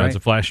drive, right? It's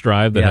a flash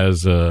drive that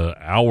has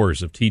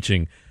hours of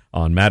teaching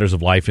on matters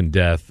of life and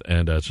death,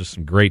 and it's just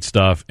some great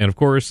stuff. And, of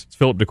course, it's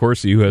Philip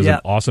DeCourcy, who has an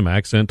awesome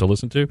accent to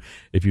listen to.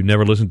 If you've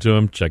never listened to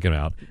him, check him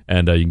out.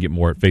 And you can get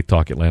more at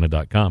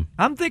faithtalkatlanta.com.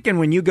 I'm thinking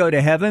when you go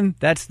to heaven,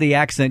 that's the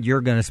accent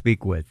you're going to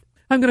speak with.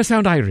 I'm going to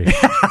sound Irish.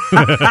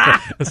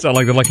 Sound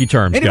like the Lucky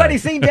Charms Anybody guy.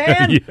 seen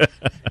Dan? Yeah.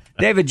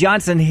 David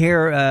Johnson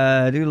here,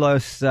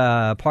 Doulos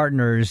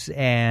Partners,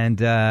 and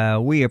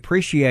we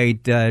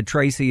appreciate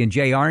Tracy and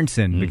Jay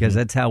Arnson because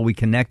that's how we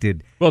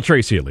connected. Well,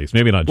 Tracy at least.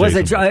 Maybe not Jay. Was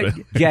it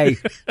Jay?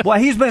 Well,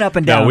 he's been up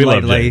and down no, we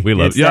lately. Love Jay. We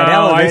love it's Jay. that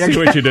elevator, I see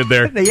what you did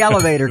there. The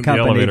elevator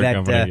company,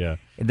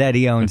 that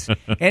he owns.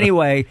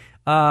 Anyway,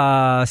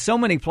 so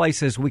many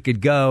places we could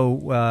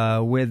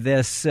go with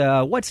this.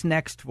 What's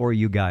next for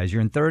you guys?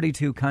 You're in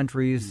 32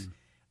 countries.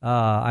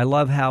 I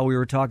love how we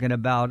were talking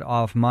about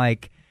off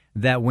mic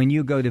that when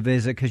you go to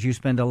visit, because you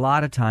spend a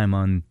lot of time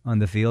on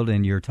the field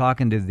and you're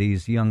talking to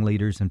these young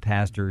leaders and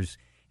pastors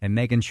and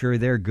making sure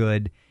they're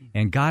good,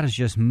 and God is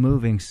just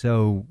moving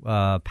so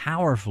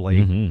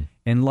powerfully.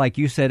 And like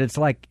you said, it's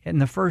like in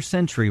the first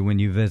century when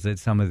you visit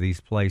some of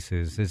these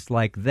places, it's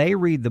like they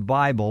read the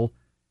Bible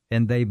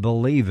and they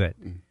believe it.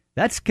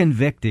 That's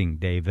convicting,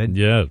 David.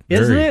 Yeah.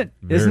 Isn't it?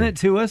 Isn't it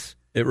to us?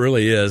 It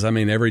really is. I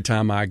mean, every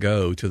time I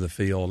go to the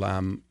field,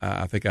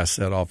 I think I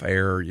said off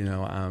air,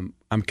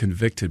 I'm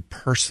convicted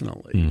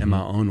personally in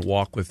my own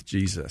walk with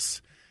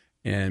Jesus.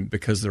 And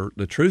because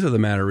the truth of the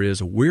matter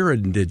is we're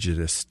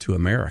indigenous to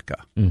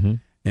America.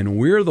 And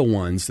we're the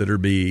ones that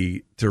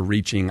are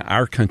reaching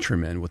our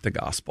countrymen with the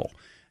gospel.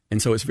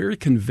 And so it's very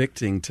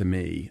convicting to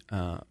me,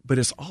 but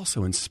it's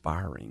also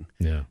inspiring.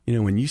 Yeah.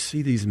 When you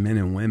see these men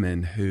and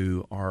women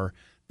who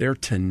they're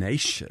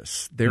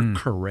tenacious, they're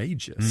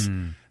courageous.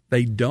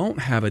 They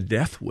don't have a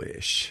death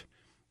wish,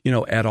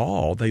 at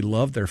all. They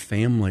love their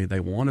family. They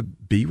want to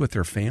be with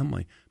their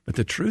family. But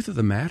the truth of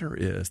the matter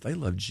is they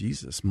love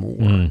Jesus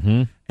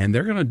more. And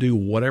they're going to do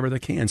whatever they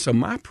can. So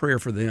my prayer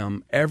for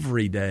them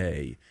every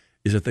day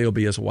is that they'll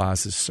be as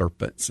wise as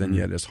serpents and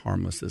yet as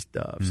harmless as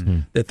doves,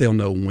 that they'll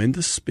know when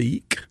to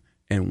speak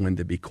and when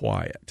to be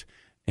quiet.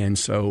 And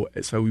so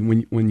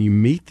when you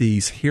meet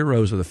these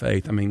heroes of the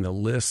faith, I mean, the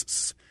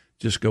lists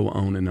just go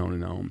on and on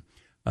and on.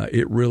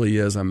 It really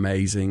is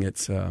amazing.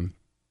 It's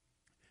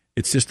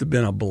just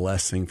been a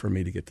blessing for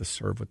me to get to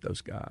serve with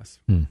those guys.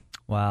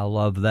 Wow, I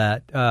love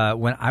that.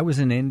 When I was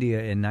in India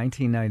in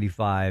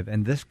 1995,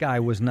 and this guy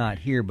was not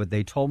here, but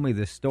they told me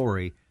this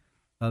story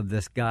of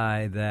this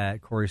guy that,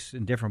 of course,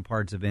 in different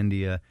parts of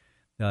India,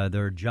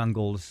 there are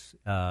jungles,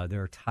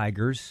 there are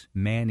tigers,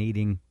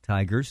 man-eating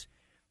tigers,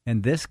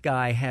 and this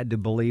guy had to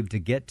believe to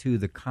get to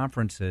the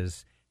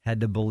conferences, had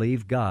to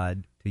believe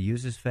God, to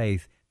use his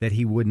faith, that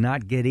he would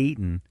not get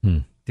eaten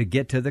to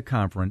get to the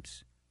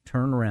conference,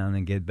 turn around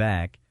and get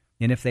back.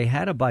 And if they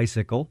had a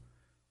bicycle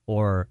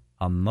or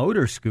a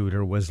motor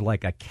scooter was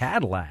like a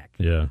Cadillac,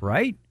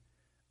 right?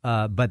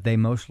 But they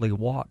mostly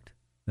walked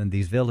in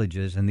these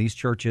villages, and these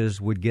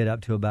churches would get up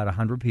to about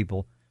 100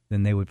 people.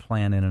 Then they would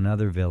plant in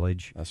another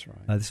village. That's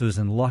right. This was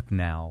in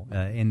Lucknow,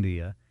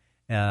 India,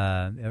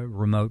 a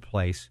remote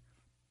place.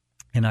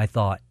 And I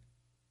thought,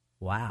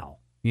 wow.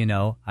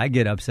 I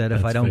get upset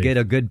if I don't get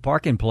a good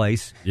parking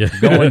place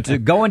going to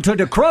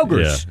the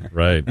Kroger's. Yeah,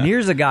 right. And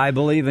here's a guy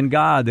believing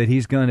God that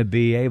he's going to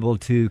be able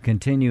to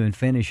continue and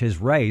finish his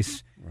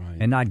race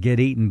and not get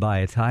eaten by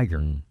a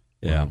tiger.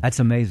 Yeah, that's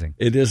amazing.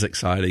 It is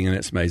exciting and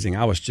it's amazing.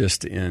 I was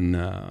just in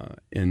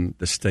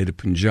the state of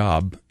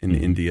Punjab in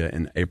India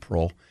in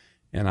April,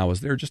 and I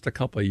was there just a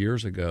couple of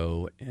years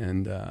ago,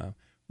 and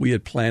we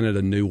had planted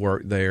a new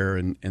work there,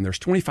 and there's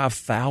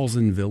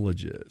 25,000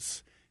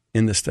 villages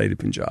in the state of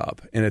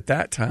Punjab. And at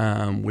that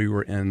time,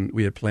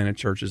 we had planted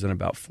churches in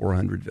about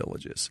 400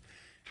 villages.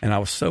 And I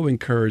was so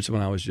encouraged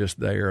when I was just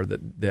there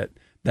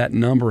that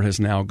number has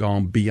now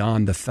gone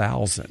beyond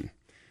 1,000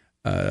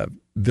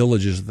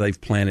 villages that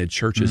they've planted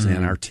churches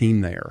in, our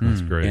team there.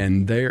 That's great.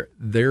 And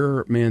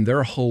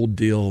their whole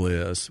deal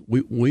is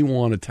we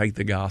want to take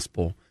the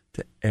gospel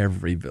to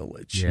every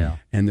village. Yeah.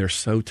 And they're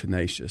so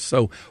tenacious.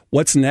 So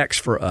what's next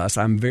for us?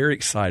 I'm very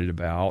excited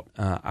about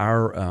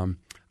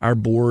our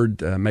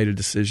board made a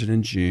decision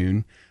in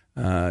June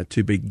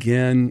to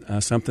begin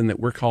something that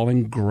we're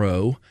calling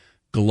GROW,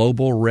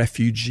 Global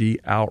Refugee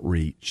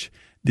Outreach.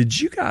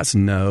 Did you guys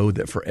know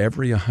that for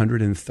every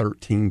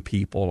 113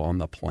 people on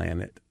the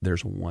planet,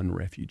 there's one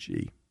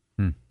refugee?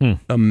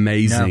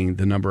 Amazing,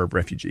 the number of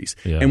refugees.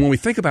 Yeah. And when we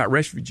think about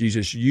refugees,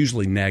 it's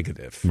usually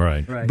negative.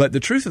 Right. But the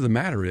truth of the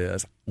matter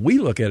is, we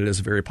look at it as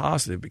very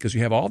positive because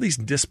you have all these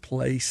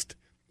displaced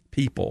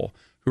people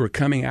who are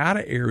coming out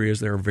of areas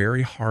that are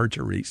very hard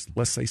to reach,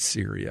 let's say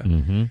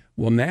Syria.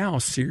 Well, now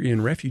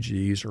Syrian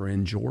refugees are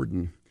in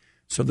Jordan.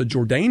 So the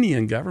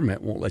Jordanian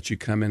government won't let you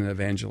come in and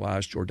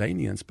evangelize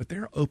Jordanians, but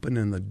they're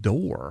opening the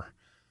door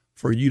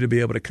for you to be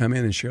able to come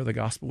in and share the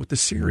gospel with the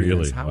Syrians.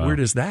 Really? How Wow. weird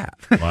is that?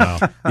 Wow.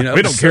 We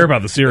don't care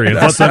about the Syrians.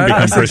 Let them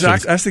become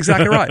Christians. That's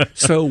exactly right.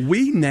 So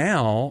we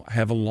now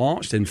have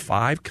launched in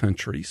 5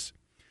 countries,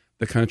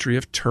 the country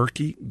of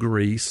Turkey,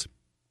 Greece,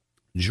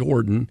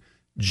 Jordan,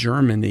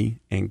 Germany,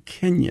 and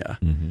Kenya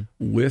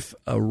with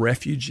a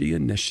refugee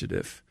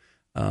initiative.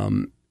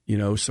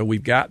 So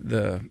we've got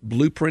the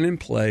blueprint in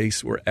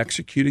place. We're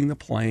executing the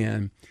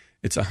plan.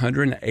 It's a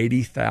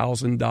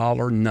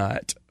 $180,000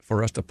 nut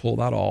for us to pull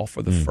that off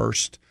for the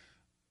first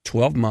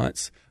 12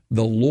 months.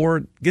 The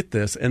Lord, get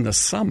this, in the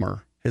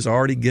summer has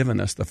already given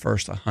us the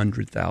first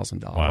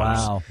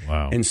 $100,000.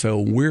 Wow. And so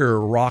we're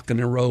rocking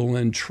and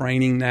rolling,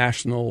 training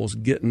nationals,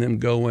 getting them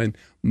going,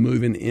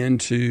 moving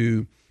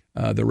into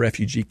the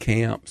refugee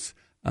camps.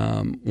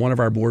 One of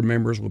our board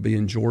members will be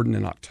in Jordan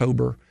in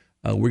October.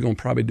 We're going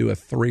to probably do a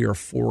 3 or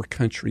 4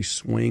 country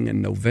swing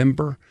in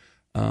November.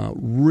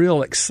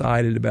 Real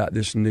excited about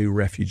this new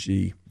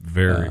refugee.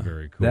 Very,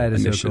 very cool. That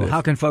is initiative. so cool. How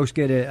can folks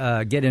get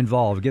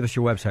involved? Give us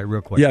your website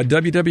real quick. Yeah,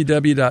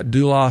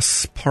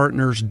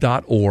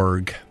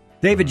 www.doulospartners.org.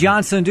 David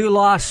Johnson,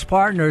 Doulos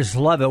Partners,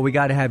 love it. We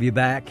got to have you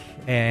back,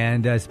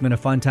 and it's been a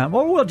fun time.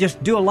 Or we'll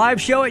just do a live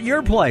show at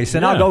your place,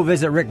 and I'll go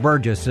visit Rick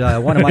Burgess,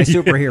 one of my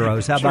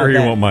superheroes. How about that? Sure, he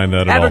won't mind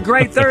that at all. Have a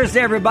great Thursday,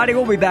 everybody.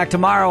 We'll be back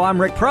tomorrow.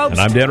 I'm Rick Probst. And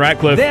I'm Dan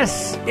Ratcliffe.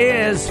 This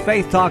is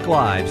Faith Talk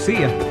Live.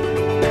 See ya.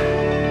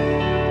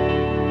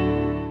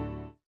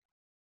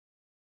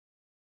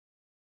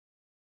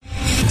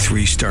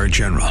 3-star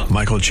general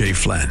Michael J.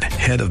 Flynn,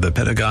 head of the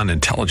Pentagon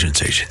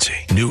Intelligence Agency,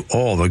 knew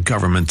all the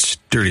government's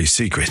dirty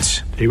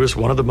secrets. He was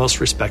one of the most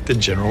respected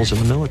generals in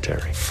the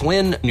military.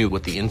 Flynn knew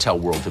what the intel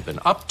world had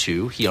been up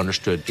to. He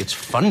understood its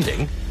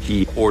funding.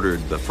 He ordered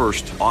the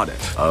first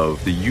audit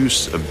of the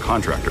use of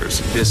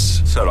contractors.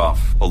 This set off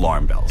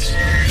alarm bells.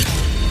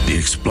 The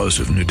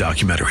explosive new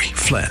documentary,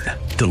 Flynn,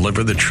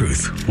 Deliver the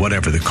Truth,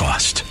 Whatever the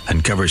Cost,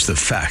 uncovers the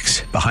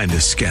facts behind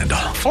this scandal.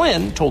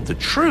 Flynn told the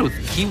truth.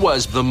 He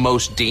was the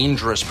most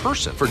dangerous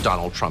person for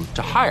Donald Trump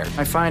to hire.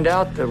 I find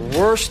out the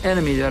worst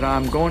enemy that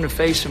I'm going to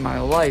face in my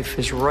life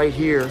is right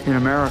here in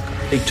America.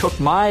 They took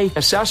my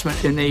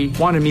assessment and they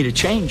wanted me to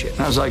change it.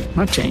 And I was like, I'm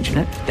not changing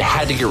it. They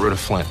had to get rid of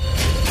Flynn.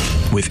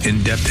 With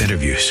in-depth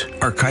interviews,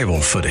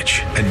 archival footage,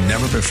 and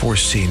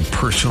never-before-seen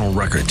personal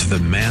records of the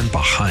man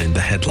behind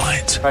the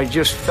headlines. I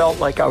just felt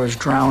like I was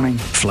drowning.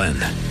 Flynn,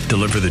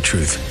 Deliver the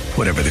Truth,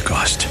 Whatever the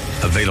Cost.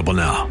 Available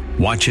now.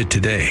 Watch it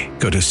today.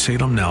 Go to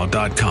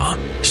salemnow.com.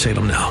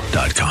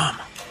 salemnow.com.